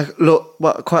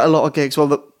quite a lot of gigs.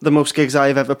 Well, the most gigs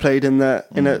I've ever played in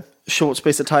a short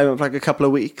space of time of like a couple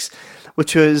of weeks,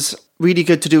 which was really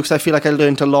good to do because I feel like I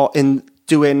learned a lot in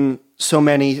doing so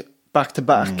many back to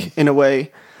back in a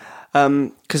way.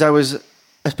 Because I was,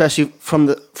 especially from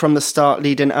the start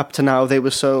leading up to now, they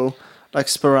were so like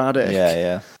sporadic.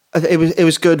 Yeah. It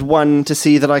was good, one, to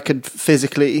see that I could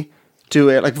physically do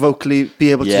it, like vocally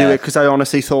be able to do it, because I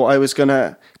honestly thought I was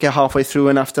gonna get halfway through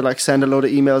and have to like send a load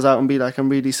of emails out and be like, I'm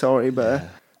really sorry, but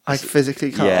I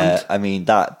physically can't. Yeah, I mean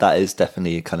that is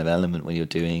definitely a kind of element when you're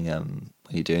doing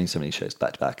so many shows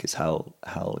back to back, is how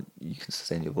you can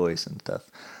sustain your voice and stuff.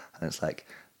 And it's like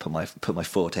put my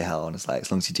Forte hat on. It's like,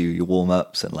 as long as you do your warm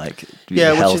ups and like be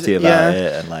healthy about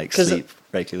it and like sleep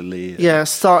regularly. Yeah,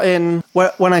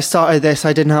 when I started this,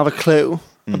 I didn't have a clue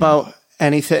about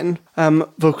anything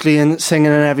vocally and singing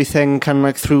and everything. Kind of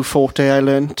like through Forte, I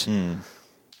learnt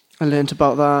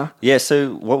about that. Yeah.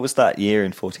 So what was that year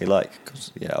in Forte like?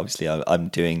 Because obviously I'm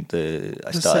doing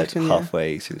I started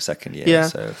halfway through the second year. Yeah.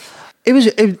 So that's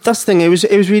the thing. It was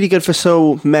really good for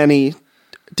so many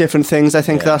different things. I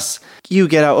think that's, you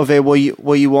get out of it what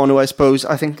you want to, I suppose.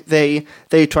 I think they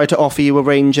try to offer you a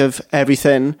range of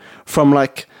everything from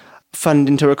like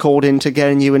funding to recording to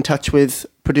getting you in touch with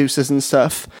producers and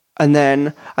stuff. And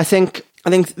then I think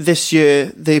this year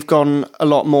they've gone a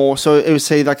lot more. So it would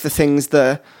say like the things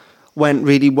that went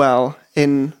really well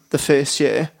in the first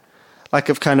year, like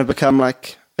have kind of become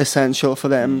like essential for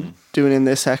them doing in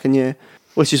their second year,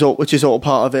 which is all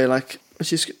part of it. Like,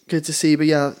 which is good to see. But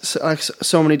yeah,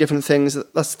 so many different things.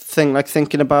 That's the thing. Like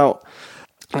thinking about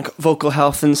like vocal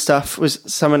health and stuff was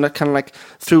something that kind of like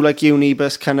through like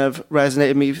Unibus kind of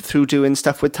resonated me through doing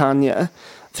stuff with Tanya.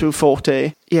 Through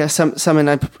Forte, something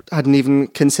I hadn't even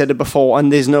considered before,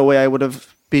 and there's no way I would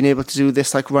have been able to do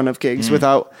this like run of gigs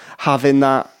without having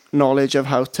that knowledge of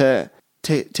how to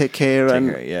take care.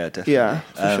 Definitely. Yeah,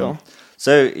 for sure.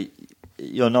 So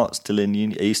you're not still in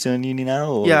uni? Are you still in uni now?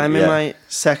 Or? Yeah, I'm in my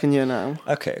second year now.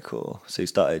 Okay, cool. So you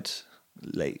started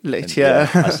late.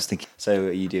 Yeah. I was just thinking. So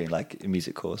are you doing like a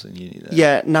music course in uni then?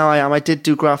 Yeah, now I am. I did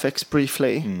do graphics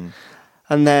briefly.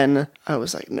 And then I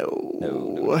was like,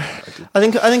 no. I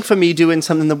think for me, doing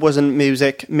something that wasn't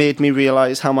music made me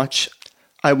realize how much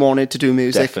I wanted to do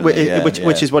music,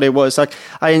 which is what it was. Like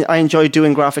I enjoyed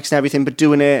doing graphics and everything, but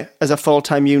doing it as a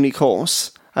full-time uni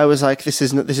course, I was like, this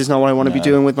is not what I want to be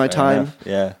doing with my time. Enough.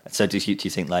 Yeah. So do you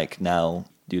think like now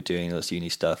you're doing this uni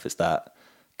stuff, is that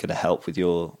going to help with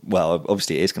your? Well,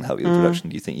 obviously it is going to help with your production.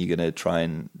 Do you think you're going to try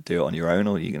and do it on your own,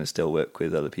 or are you going to still work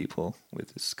with other people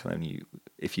with this kind of new?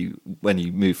 When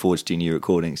you move forward to do new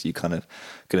recordings, you kind of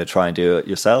going to try and do it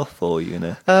yourself, or are you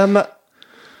going to?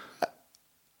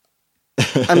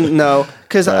 No,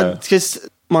 because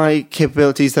my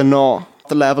capabilities are not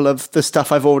the level of the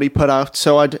stuff I've already put out.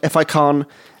 So if I can't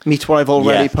meet what I've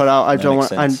already put out, I don't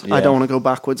want. I don't want to go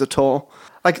backwards at all.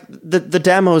 Like the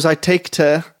demos I take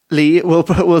to Lee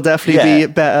will definitely be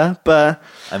better, but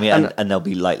I mean, and there'll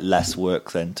be like less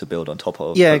work then to build on top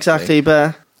of. Yeah, exactly.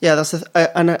 But yeah, that's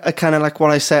I kind of like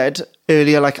what I said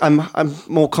earlier. Like I'm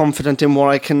more confident in what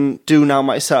I can do now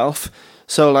myself.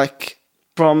 So like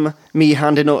from me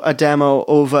handing a demo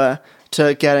over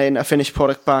to getting a finished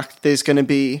product back, there's going to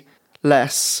be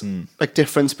less like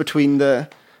difference between the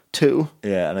two.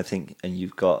 Yeah, and I think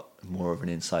you've got more of an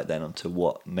insight then onto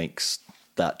what makes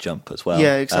that jump as well.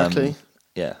 Yeah, exactly.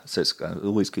 Yeah, so it's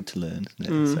always good to learn,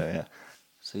 isn't it?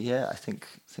 So yeah, I think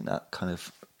that kind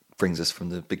of brings us from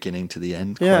the beginning to the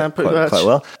end quite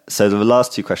well. So the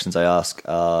last two questions I ask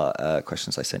are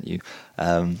questions I sent you.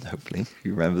 Hopefully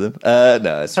you remember them.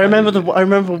 No, I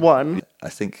remember one. I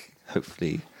think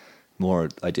hopefully more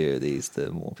I do of these,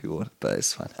 the more people want, but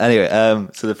it's fine. Anyway,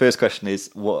 so the first question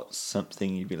is, what's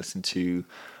something you've been listening to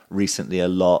recently a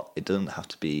lot? It doesn't have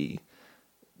to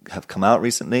have come out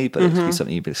recently, but it could be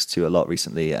something you've been listening to a lot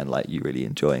recently and like you really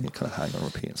enjoy and kind of hang on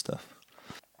repeat and stuff.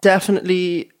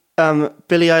 Definitely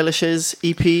Billie Eilish's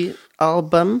EP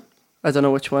album. I don't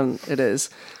know which one it is,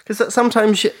 because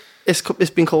sometimes it's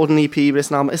been called an EP, but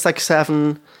it's an album. It's like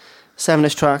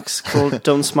seven-ish tracks called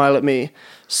Don't Smile at Me.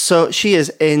 So she is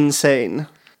insane.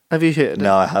 Have you heard?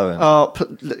 No, I haven't. Oh,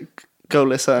 go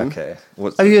listen. Okay.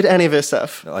 Have you heard any of her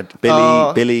stuff? No,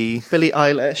 Billie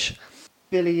Eilish.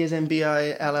 Billie is in Billie.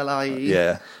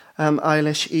 Yeah.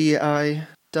 Eilish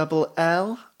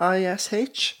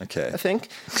EILLISH. Okay.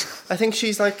 I think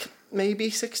she's like maybe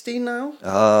 16 now.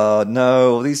 Oh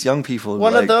no, these young people.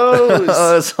 One of those.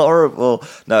 Oh, it's horrible.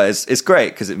 No, it's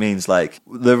great because it means like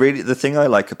the thing I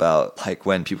like about like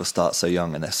when people start so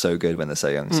young and they're so good when they're so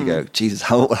young. So you go, Jesus,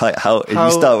 how if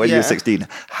you start when you're 16,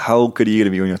 how good are you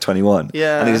going to be when you're 21?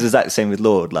 Yeah. And it was exactly the same with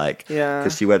Lorde, like because yeah,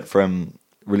 she went from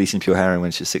releasing Pure Heroin when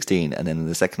she was 16, and then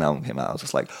the second album came out, I was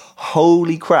just like,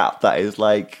 holy crap, that is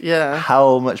like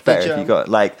how much better have you got?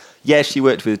 Like, yeah, she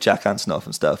worked with Jack Antonoff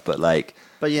and stuff, but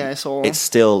yeah, it's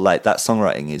still like that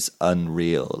songwriting is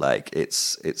unreal. Like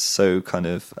it's so kind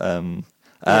of which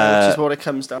is what it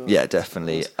comes down to. Yeah,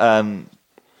 definitely.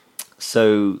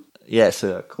 So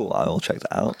cool. I'll check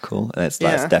that out. Cool. And that's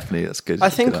good. I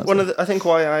think I think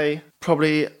why I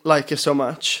probably like it so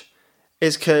much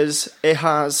is because it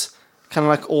has kind of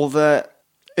like all her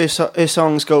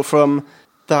songs go from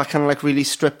that kind of like really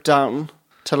stripped down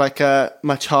to like a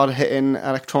much harder hitting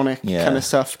electronic kind of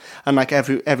stuff, and like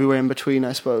everywhere in between,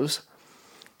 I suppose.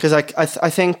 Because I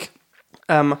think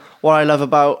what I love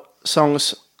about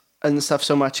songs and stuff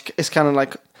so much is kind of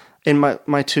like in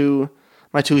my two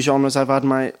genres I've had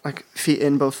my like feet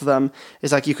in both of them,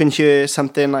 is like you can hear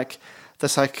something like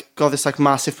that's like got this like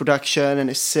massive production and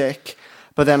it's sick,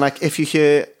 but then like if you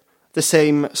hear the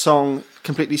same song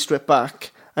completely stripped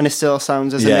back and it still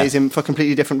sounds as amazing for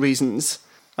completely different reasons,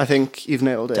 I think you've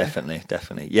nailed it.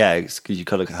 Definitely. Yeah, because you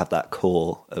kind of have that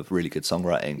core of really good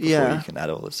songwriting before you can add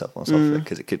all the stuff on top of it.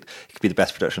 Because it could be the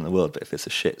best production in the world, but if it's a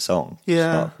shit song,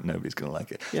 nobody's going to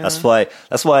like it. Yeah. That's why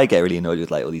I get really annoyed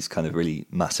with like all these kind of really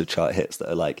massive chart hits that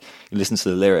are like, you listen to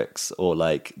the lyrics or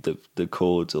like the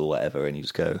chords or whatever, and you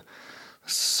just go,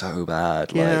 so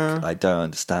bad. Like I don't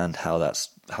understand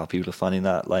how people are finding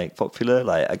that like popular.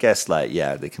 Like I guess like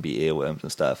they can be earworms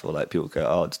and stuff, or like people go,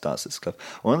 oh, just dance this stuff.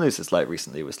 One of those is like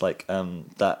recently was like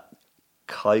that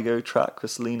Kygo track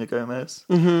with Selena Gomez,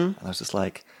 and I was just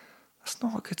like, that's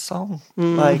not a good song.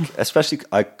 Like especially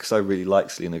because I really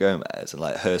like Selena Gomez and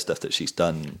like her stuff that she's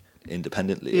done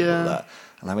independently and all that.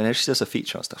 And I mean, if she does a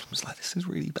feature on stuff, I'm just like, this is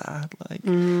really bad. Like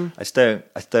I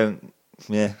don't.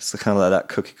 Yeah, it's kind of like that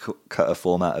cookie cutter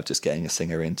format of just getting a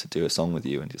singer in to do a song with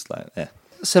you and just like,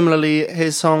 Similarly,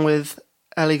 his song with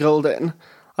Ellie Goulding,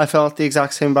 I felt the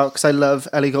exact same about, because I love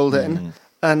Ellie Goulding,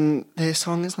 and his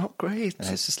song is not great. And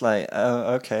it's just like,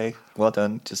 oh, okay, well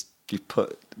done. Just you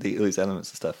put all these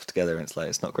elements and stuff together, and it's like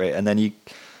it's not great. And then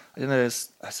I don't know, there's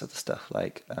other stuff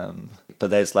like, but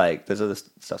there's other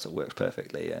stuff that works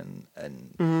perfectly, and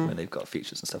when they've got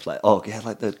features and stuff like,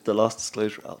 like the Last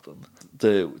Disclosure album,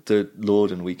 the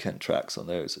Lorde and Weekend tracks on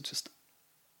those are just,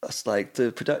 that's like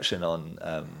the production on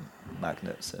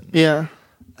Magnets and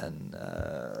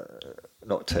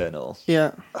Nocturnal.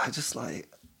 Yeah, I just like,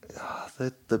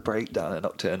 the breakdown in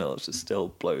Nocturnals just still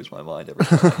blows my mind every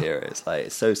time I hear it. It's like,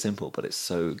 it's so simple, but it's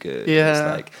so good. Yeah. It's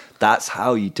like, that's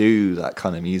how you do that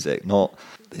kind of music, not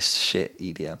this shit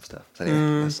EDM stuff. So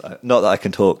anyway, not that I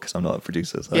can talk because I'm not a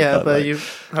producer. So yeah, but you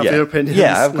have your opinions.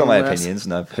 Yeah, I've got my opinions,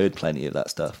 and I've heard plenty of that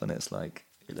stuff. And it's like,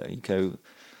 you go,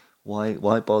 why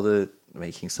bother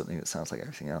making something that sounds like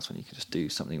everything else when you can just do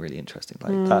something really interesting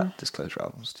like that? Disclosure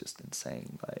album's just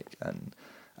insane. Like, and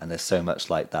there's so much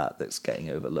like that that's getting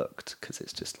overlooked because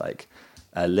it's just like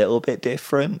a little bit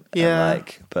different. Yeah. And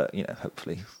but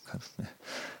hopefully.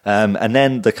 And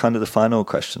then the final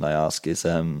question I ask is,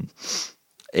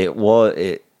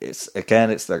 it's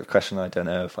like a question I don't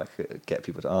know if I could get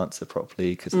people to answer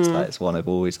properly because it's one I've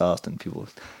always asked, and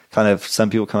some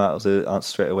people come out with the answer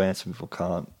straight away and some people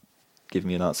can't give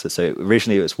me an answer. So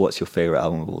originally it was, what's your favorite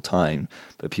album of all time?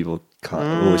 But people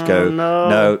can't always go,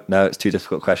 no, it's too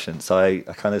difficult question. So I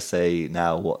kind of say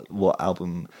now, what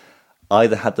album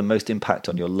either had the most impact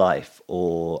on your life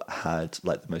or had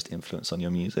like the most influence on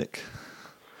your music?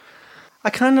 I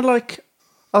kind of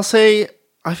I'll say,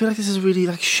 I feel like this is a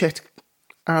really shit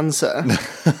answer.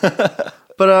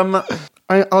 But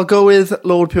I'll go with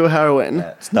Lord Pure Heroin.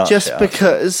 Yeah, it's not just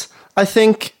because I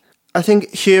think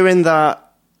hearing that,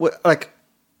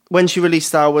 when she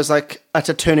released that, was at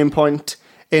a turning point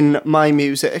in my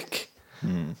music.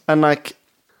 And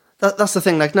that's the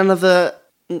thing, none of the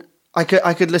I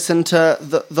could listen to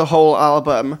the whole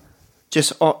album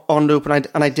just on loop, and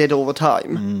I did all the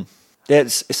time. Yeah,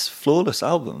 it's a flawless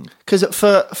album. Because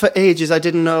for ages I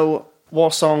didn't know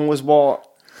what song was what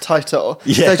title.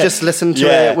 Yeah. So I just listened to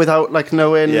it without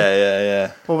knowing.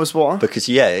 Yeah. What was what? Because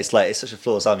it's such a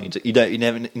flawless album. You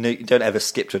don't ever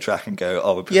skip to a track and go,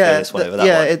 oh, we prefer this one over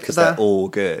that one, because they're all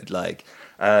good.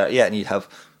 And you'd have.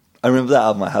 I remember that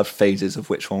album. I had phases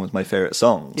of which one was my favorite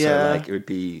song. Yeah. So it would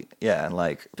be and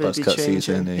Buzzcut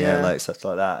Season and stuff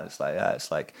like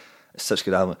that. It's such a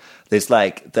good album. There's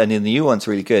then in the new one's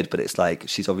really good, but it's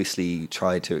she's obviously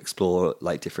tried to explore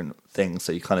different things.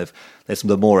 So you there's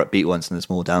the more upbeat ones and there's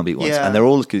more downbeat ones, and they're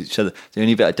all as good as each other. The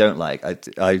only bit I don't like,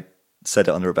 I said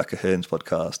it on the Rebecca Hearn's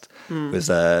podcast, was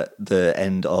the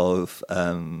end of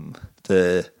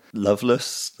the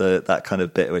Loveless, that kind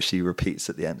of bit where she repeats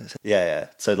at the end. Yeah.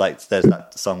 So there's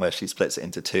that song where she splits it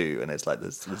into two, and it's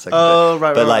there's the second bit.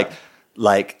 Right, but right.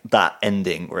 That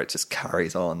ending where it just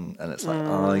carries on, and it's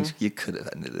you could have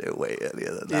ended it way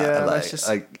earlier than that. Yeah,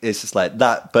 and it's just like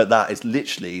that. But that is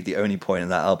literally the only point in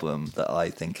that album that I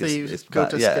think is go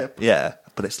to skip. Yeah,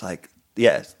 but it's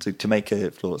to make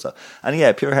a flawless album.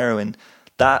 And Pure Heroin,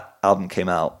 that album came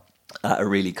out at a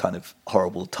really kind of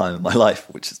horrible time in my life,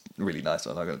 which is really nice.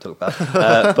 I'm not going to talk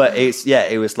about. But it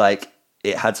was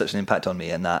it had such an impact on me,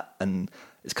 and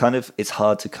it's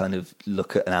hard to kind of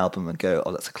look at an album and go,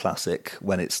 oh, that's a classic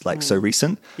when it's so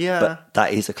recent. Yeah. But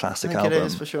that is a classic album. It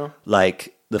is, for sure.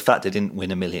 The fact it didn't win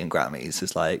 1 million Grammys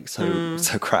is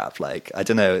so crap. I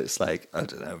don't know. It's I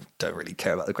don't know. Don't really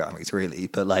care about the Grammys really,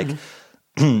 but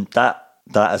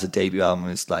that as a debut album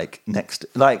is next,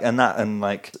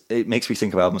 it makes me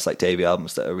think of albums debut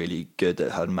albums that are really good,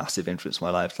 that had a massive influence on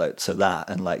my life. So that,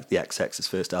 and the XX's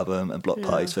first album and Block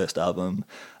Party's first album,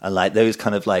 and those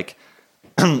kind of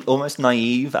almost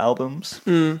naive albums.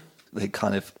 They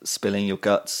kind of spilling your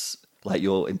guts,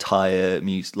 your entire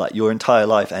music, your entire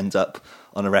life ends up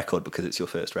on a record because it's your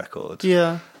first record.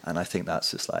 Yeah. And I think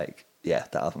that's just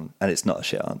that album, and it's not a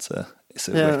shit answer.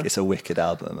 It's a wicked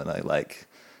album, and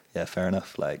fair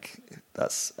enough.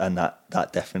 That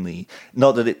definitely,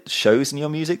 not that it shows in your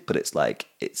music, but it's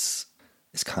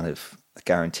it's kind of a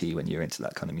guarantee when you're into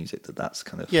that kind of music that's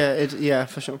kind of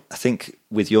for sure. I think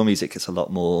with your music it's a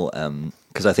lot more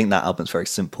because I think that album's very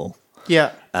simple.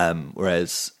 Yeah.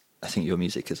 Whereas I think your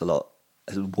music is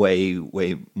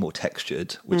way more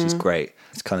textured, which is great.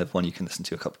 It's kind of one you can listen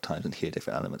to a couple of times and hear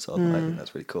different elements of, and I think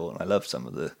that's really cool. And I love some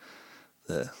of the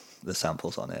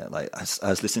samples on it. I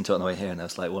was listening to it on the way here, and I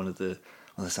was one of the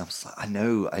samples. I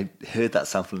know I heard that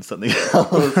sample in something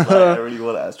else. I really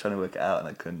wanted. I was trying to work it out, and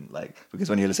I couldn't because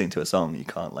when you're listening to a song, you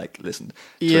can't listen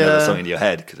to another song in your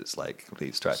head because it's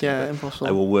completely distracting. Yeah, impossible.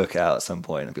 I will work it out at some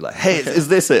point and be like, "Hey, is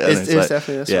this it?" And it's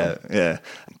definitely this one. Yeah.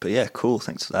 But cool.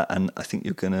 Thanks for that. And I think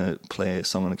you're gonna play a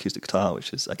song on acoustic guitar,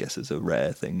 which is, I guess, is a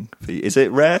rare thing for you. Is it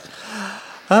rare?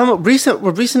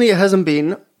 Recently it hasn't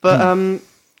been, but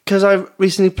because I've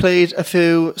recently played a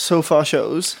few So Far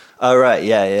shows. Oh right,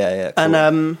 yeah.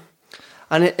 Cool.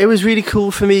 And it was really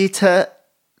cool for me to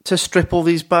strip all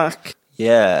these back.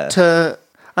 Yeah.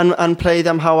 And play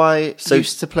them how I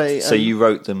used to play. So you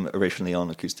wrote them originally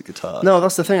on acoustic guitar? No,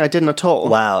 that's the thing. I didn't at all.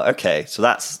 Wow. Okay, so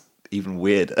that's even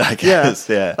weird, I guess.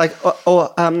 Yeah.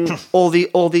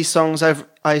 All these songs I've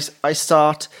I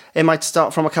start, it might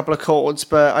start from a couple of chords,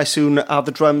 but I soon add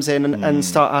the drums in and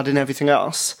start adding everything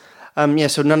else.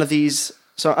 So none of these,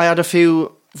 so I had a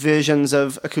few versions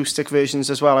of acoustic versions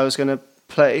as well I was going to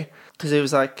play, because it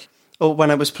was like,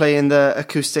 when I was playing the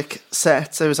acoustic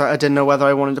sets, it was like I didn't know whether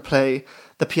I wanted to play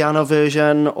the piano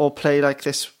version or play like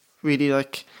this really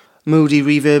like moody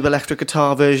reverb electric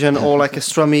guitar version or like a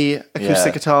strummy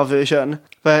acoustic guitar version.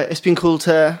 But it's been cool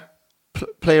to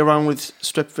play around with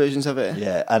stripped versions of it.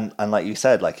 Yeah, and like you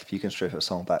said, like if you can strip a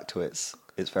song back to its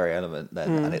very element,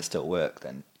 then and it still work,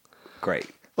 then great,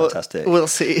 fantastic. We'll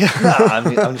see.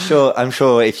 I'm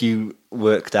sure if you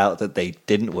worked out that they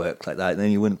didn't work like that,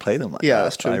 then you wouldn't play them like that. Yeah,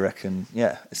 that's true. I reckon.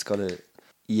 Yeah, it's got to.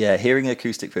 Yeah, hearing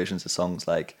acoustic versions of songs,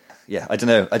 like I don't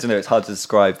know. It's hard to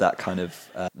describe that kind of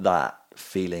that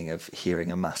feeling of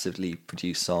hearing a massively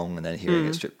produced song and then hearing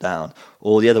it stripped down,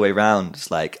 or the other way around.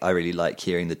 It's like I really like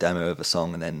hearing the demo of a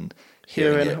song and then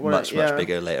hearing it much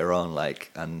bigger later on,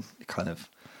 like, and kind of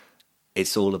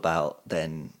it's all about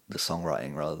then the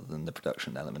songwriting rather than the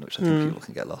production element, which I think people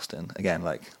can get lost in. Again,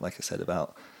 like I said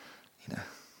about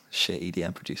shit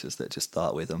EDM producers that just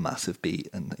start with a massive beat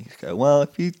and you go, well,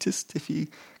 if you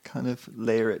kind of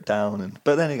layer it down,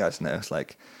 but then you guys know, it's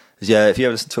like, if you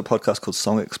ever listen to a podcast called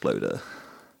Song Exploder,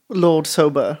 Lord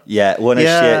Sober.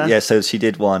 So she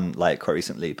did one like quite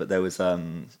recently, but there was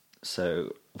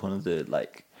so one of the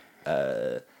like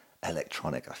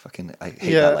electronic, I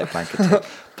hate that like blanket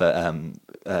term,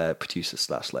 but producer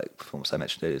 / like performance I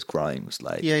mentioned earlier is Grimes,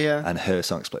 like and her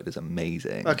Song Exploder is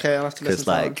amazing. Okay, I'll have to listen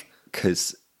to that.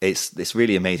 Because it's this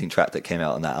really amazing track that came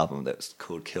out on that album that's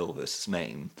called Kill vs.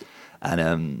 Maim,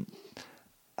 and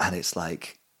it's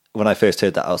like, when I first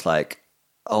heard that, I was like,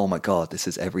 oh my god, this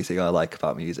is everything I like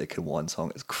about music in one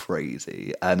song. It's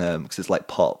crazy. And because it's like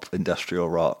pop, industrial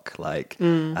rock, like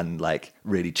and like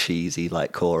really cheesy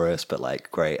like chorus, but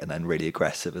like great, and then really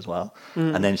aggressive as well.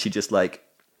 And then she just like,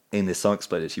 in this Song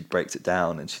Exploder, she breaks it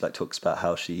down and she like talks about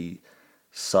how she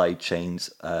side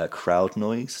chains crowd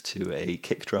noise to a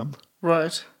kick drum.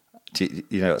 Right. Do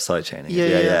you know what side chaining is?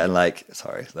 Yeah. And like,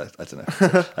 sorry, I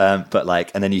don't know. But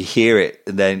like, and then you hear it,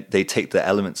 and then they take the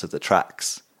elements of the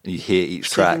tracks, and you hear each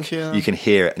track. You can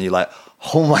hear it, and you're like,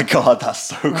 oh my god, that's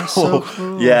so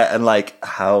cool. Yeah, and like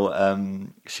how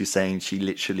she's saying she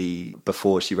literally,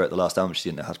 before she wrote the last album, she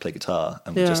didn't know how to play guitar,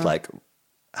 and would just like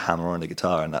hammer on the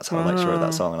guitar, and that's how like she wrote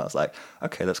that song. And I was like,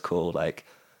 okay, that's cool. Like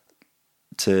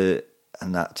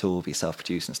and that to all be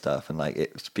self-produced and stuff, and like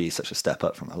it be such a step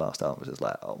up from her last album, which is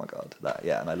like, oh my god, that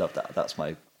and I love that. I think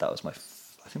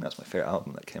that's my favorite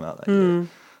album that came out that year.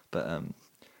 But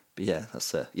yeah,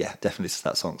 that's definitely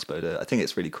that Song Exploder. I think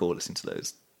it's really cool listening to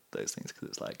those things, because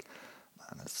it's like,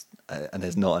 man, and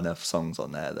there's not enough songs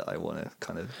on there that I want to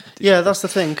kind of do. Yeah, that's the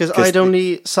thing, because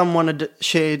someone had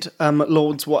shared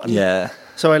Lord's one. Yeah.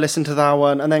 So I listened to that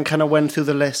one and then kind of went through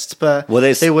the list, but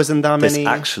there wasn't that many. There's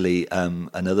actually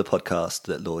another podcast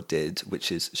that Lord did,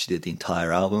 which is she did the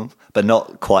entire album, but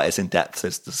not quite as in depth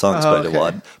as the Song Exploder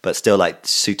one, but still like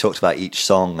she talked about each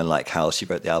song and like how she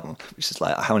wrote the album, which is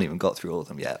like, I haven't even got through all of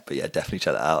them yet, but yeah, definitely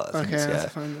check that out. I think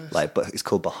it's, like, but it's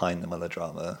called Behind the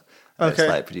Melodrama. And it's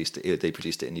like they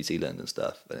produced it in New Zealand and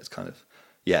stuff, and it's kind of,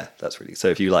 that's really, so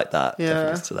if you like that,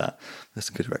 definitely listen to that. That's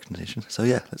a good recommendation. So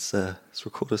let's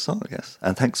record a song, I guess.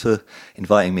 And thanks for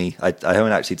inviting me. I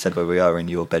haven't actually said where we are in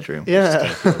your bedroom.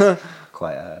 Yeah.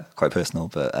 Quite personal,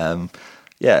 but I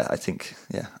think,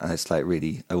 and it's like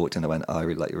really, I walked in and I went, oh, I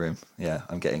really like your room. Yeah,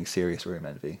 I'm getting serious room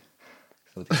envy.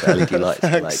 All these LED lights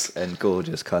are like, and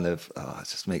gorgeous kind of, it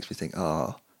just makes me think,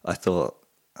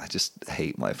 I just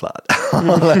hate my flat.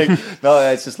 Like, no,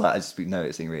 it's just like, I just be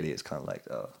noticing really, it's kind of like,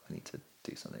 I need to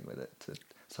do something with it to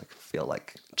feel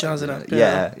like jazz it up.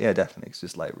 Yeah, definitely. It's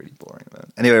just like really boring at the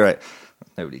moment. Anyway, right,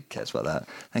 nobody cares about that.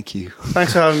 Thank you.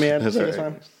 Thanks for having me,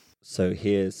 Ed. So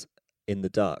here's In the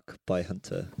Dark by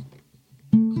Hunter.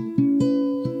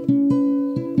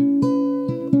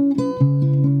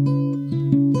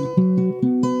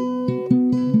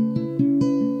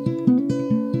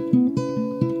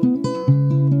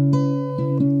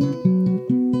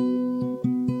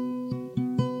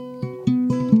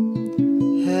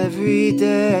 Every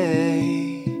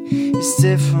day is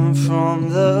different from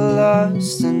the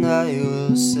last, and I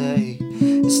will say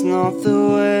it's not the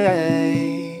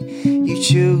way you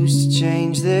choose to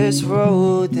change this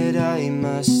road that I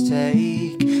must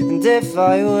take. And if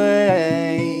I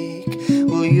wake,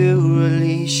 will you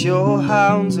release your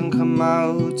hounds and come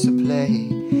out to play?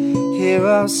 Here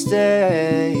I'll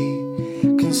stay,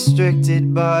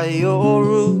 constricted by your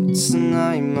roots, and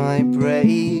I might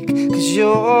break, 'cause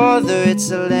you're the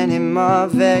Ritalin in my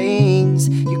veins.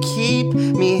 You keep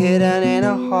me hidden in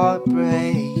a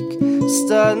heartbreak,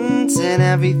 stunting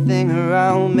everything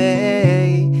around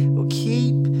me. Well,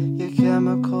 keep your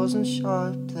chemicals and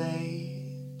sharp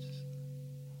blades.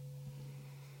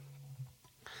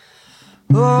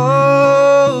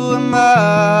 Oh, am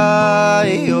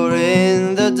you're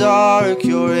in the dark,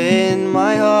 you're in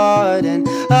my heart, and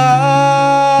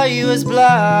I was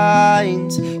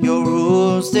blind. Your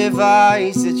rules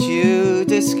device that you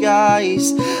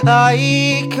disguise.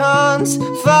 I can't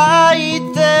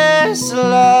fight this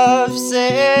love,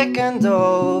 sick and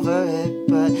over it,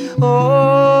 but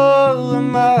oh,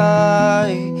 am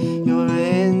you're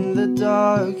in the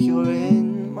dark, you're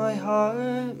in my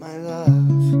heart, my love.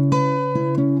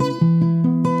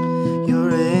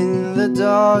 You're in the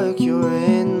dark, you're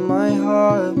in my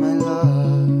heart, my love.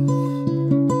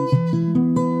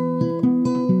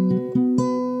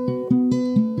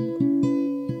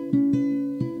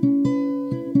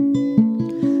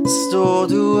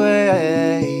 Stored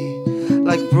away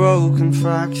like broken,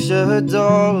 fractured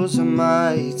dolls. Am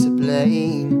I to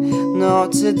blame?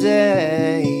 Not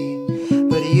today,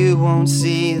 but you won't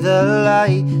see the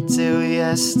light till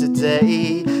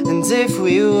yesterday. And if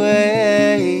we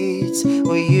wait,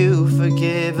 were you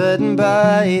forgiven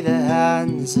by the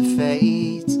hands of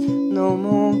fate? No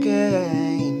more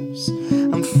games,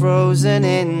 I'm frozen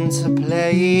into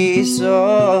place.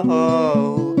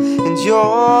 Oh, and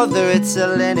you're the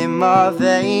Ritalin in my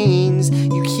veins.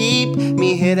 You keep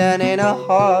me hidden in a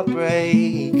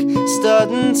heartbreak,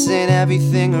 stunting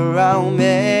everything around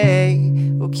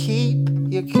me. Well, keep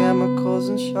your chemicals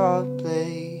and sharp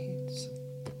blades.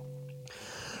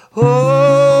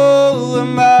 Oh,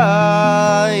 am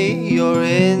you're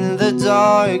in the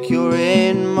dark, you're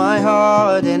in my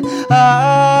heart, and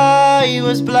I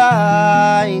was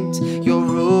blind. Your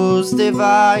rules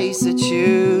device that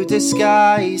you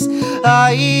disguise.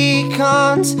 I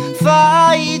can't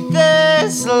fight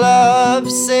this love,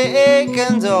 sick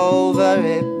and over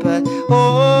it, but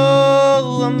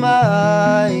oh, am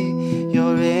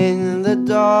you're in the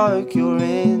dark, you're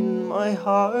in my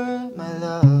heart, my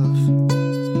love.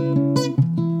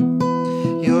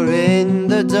 You're in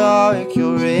the dark,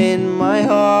 you're in my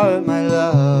heart, my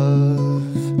love.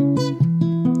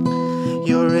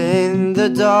 You're in the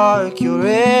dark, you're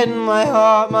in my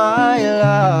heart, my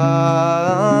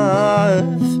love.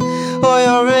 Oh,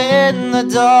 you're in the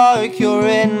dark, you're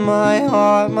in my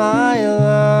heart, my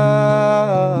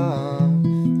love.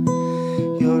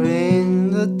 You're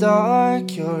in the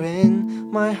dark, you're in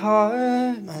my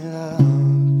heart, my love.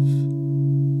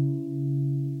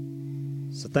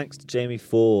 So thanks to Jamie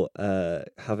for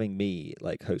having me,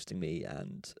 like hosting me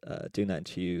and doing that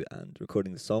interview and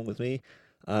recording the song with me.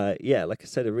 Yeah, like I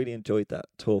said, I really enjoyed that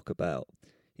talk about,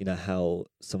 you know, how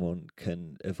someone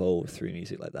can evolve through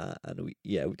music like that. And we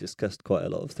discussed quite a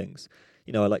lot of things.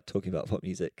 You know, I like talking about pop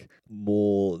music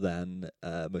more than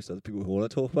most other people who want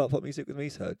to talk about pop music with me.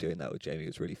 So doing that with Jamie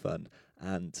was really fun.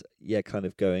 And yeah, kind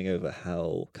of going over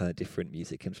how kind of different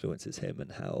music influences him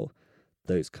and how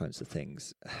those kinds of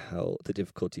things, how the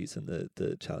difficulties and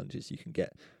the challenges you can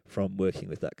get from working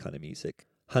with that kind of music.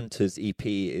 Hunter's EP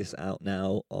is out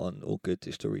now on all good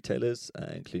digital retailers,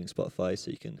 including Spotify,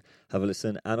 so you can have a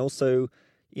listen. And also,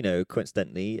 you know,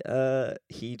 coincidentally,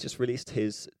 he just released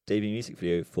his debut music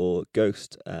video for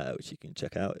Ghost, which you can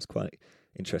check out. It's quite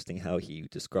interesting how he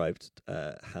described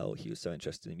how he was so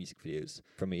interested in music videos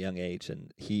from a young age.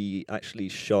 And he actually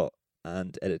shot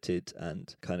and edited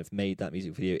and kind of made that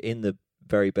music video in the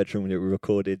very bedroom that we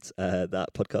recorded that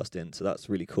podcast in. So that's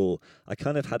really cool. I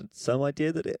kind of had some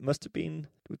idea that it must have been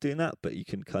doing that, but you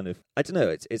can kind of, I don't know,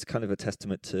 it's kind of a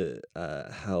testament to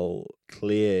how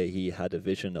clear he had a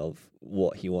vision of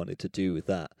what he wanted to do with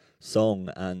that song.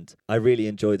 And I really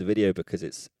enjoy the video because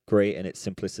it's great in its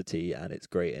simplicity and it's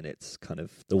great in its kind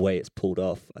of the way it's pulled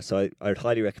off. So I'd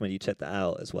highly recommend you check that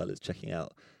out, as well as checking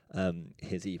out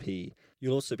his EP.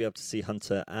 You'll also be able to see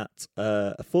Hunter at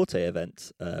a Forte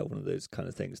event, one of those kind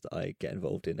of things that I get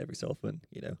involved in every so often.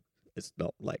 You know, it's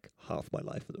not like half my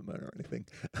life at the moment or anything.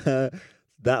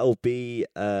 That'll be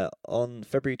on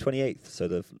February 28th, so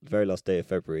the very last day of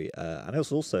February. And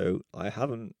also, I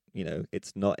haven't, you know,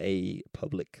 it's not a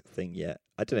public thing yet.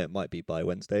 I don't know, it might be by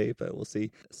Wednesday, but we'll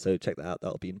see. So check that out.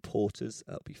 That'll be in Porters.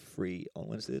 That'll be free on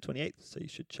Wednesday the 28th, so you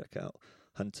should check out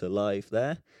Hunter live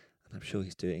there. And I'm sure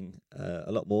he's doing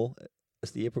a lot more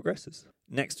as the year progresses.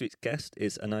 Next week's guest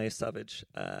is Anaya Savage,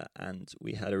 and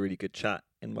we had a really good chat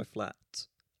in my flat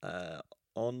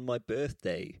on my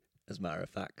birthday, as a matter of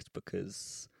fact,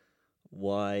 because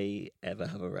why ever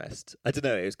have a rest? I don't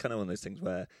know, it was kind of one of those things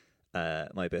where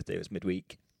my birthday was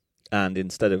midweek, And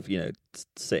instead of,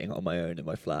 sitting on my own in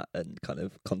my flat and kind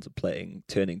of contemplating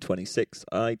turning 26,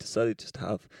 I decided just to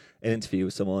have an interview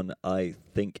with someone I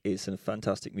think is a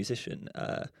fantastic musician,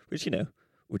 which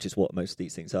is what most of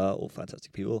these things are, all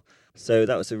fantastic people. So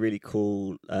that was a really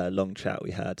cool long chat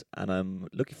we had, and I'm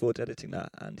looking forward to editing that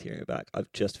and hearing it back.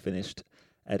 I've just finished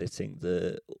editing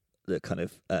the kind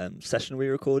of session we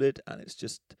recorded, and it's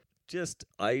just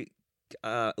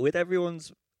with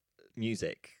everyone's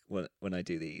music, when I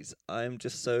do these, I'm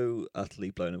just so utterly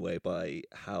blown away by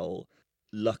how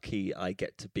lucky I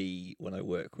get to be when I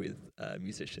work with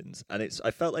musicians. And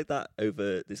I felt like that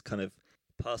over this kind of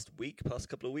past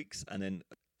couple of weeks, and then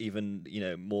even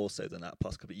more so than that,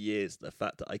 past couple of years, the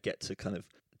fact that I get to kind of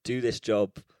do this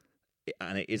job,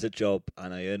 and it is a job,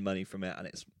 and I earn money from it, and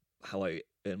it's how I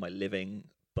earn my living,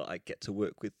 but I get to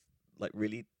work with like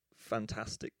really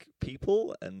fantastic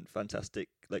people and fantastic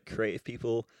like creative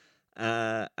people.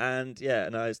 And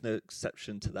I was no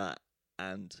exception to that.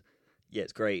 And yeah,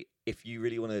 it's great. If you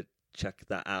really want to check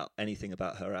that out, anything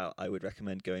about her out, I would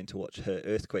recommend going to watch her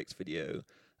Earthquakes video,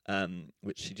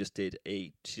 which she just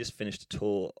finished a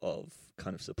tour of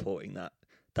kind of supporting that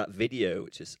video,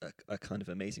 which is a kind of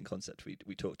amazing concept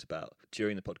we talked about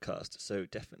during the podcast. So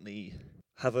definitely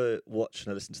have a watch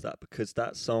and a listen to that, because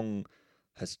that song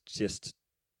has just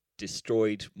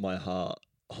destroyed my heart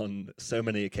on so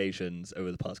many occasions over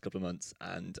the past couple of months,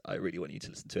 and I really want you to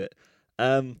listen to it.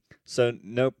 So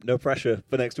no pressure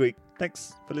for next week.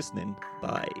 Thanks for listening.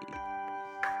 Bye.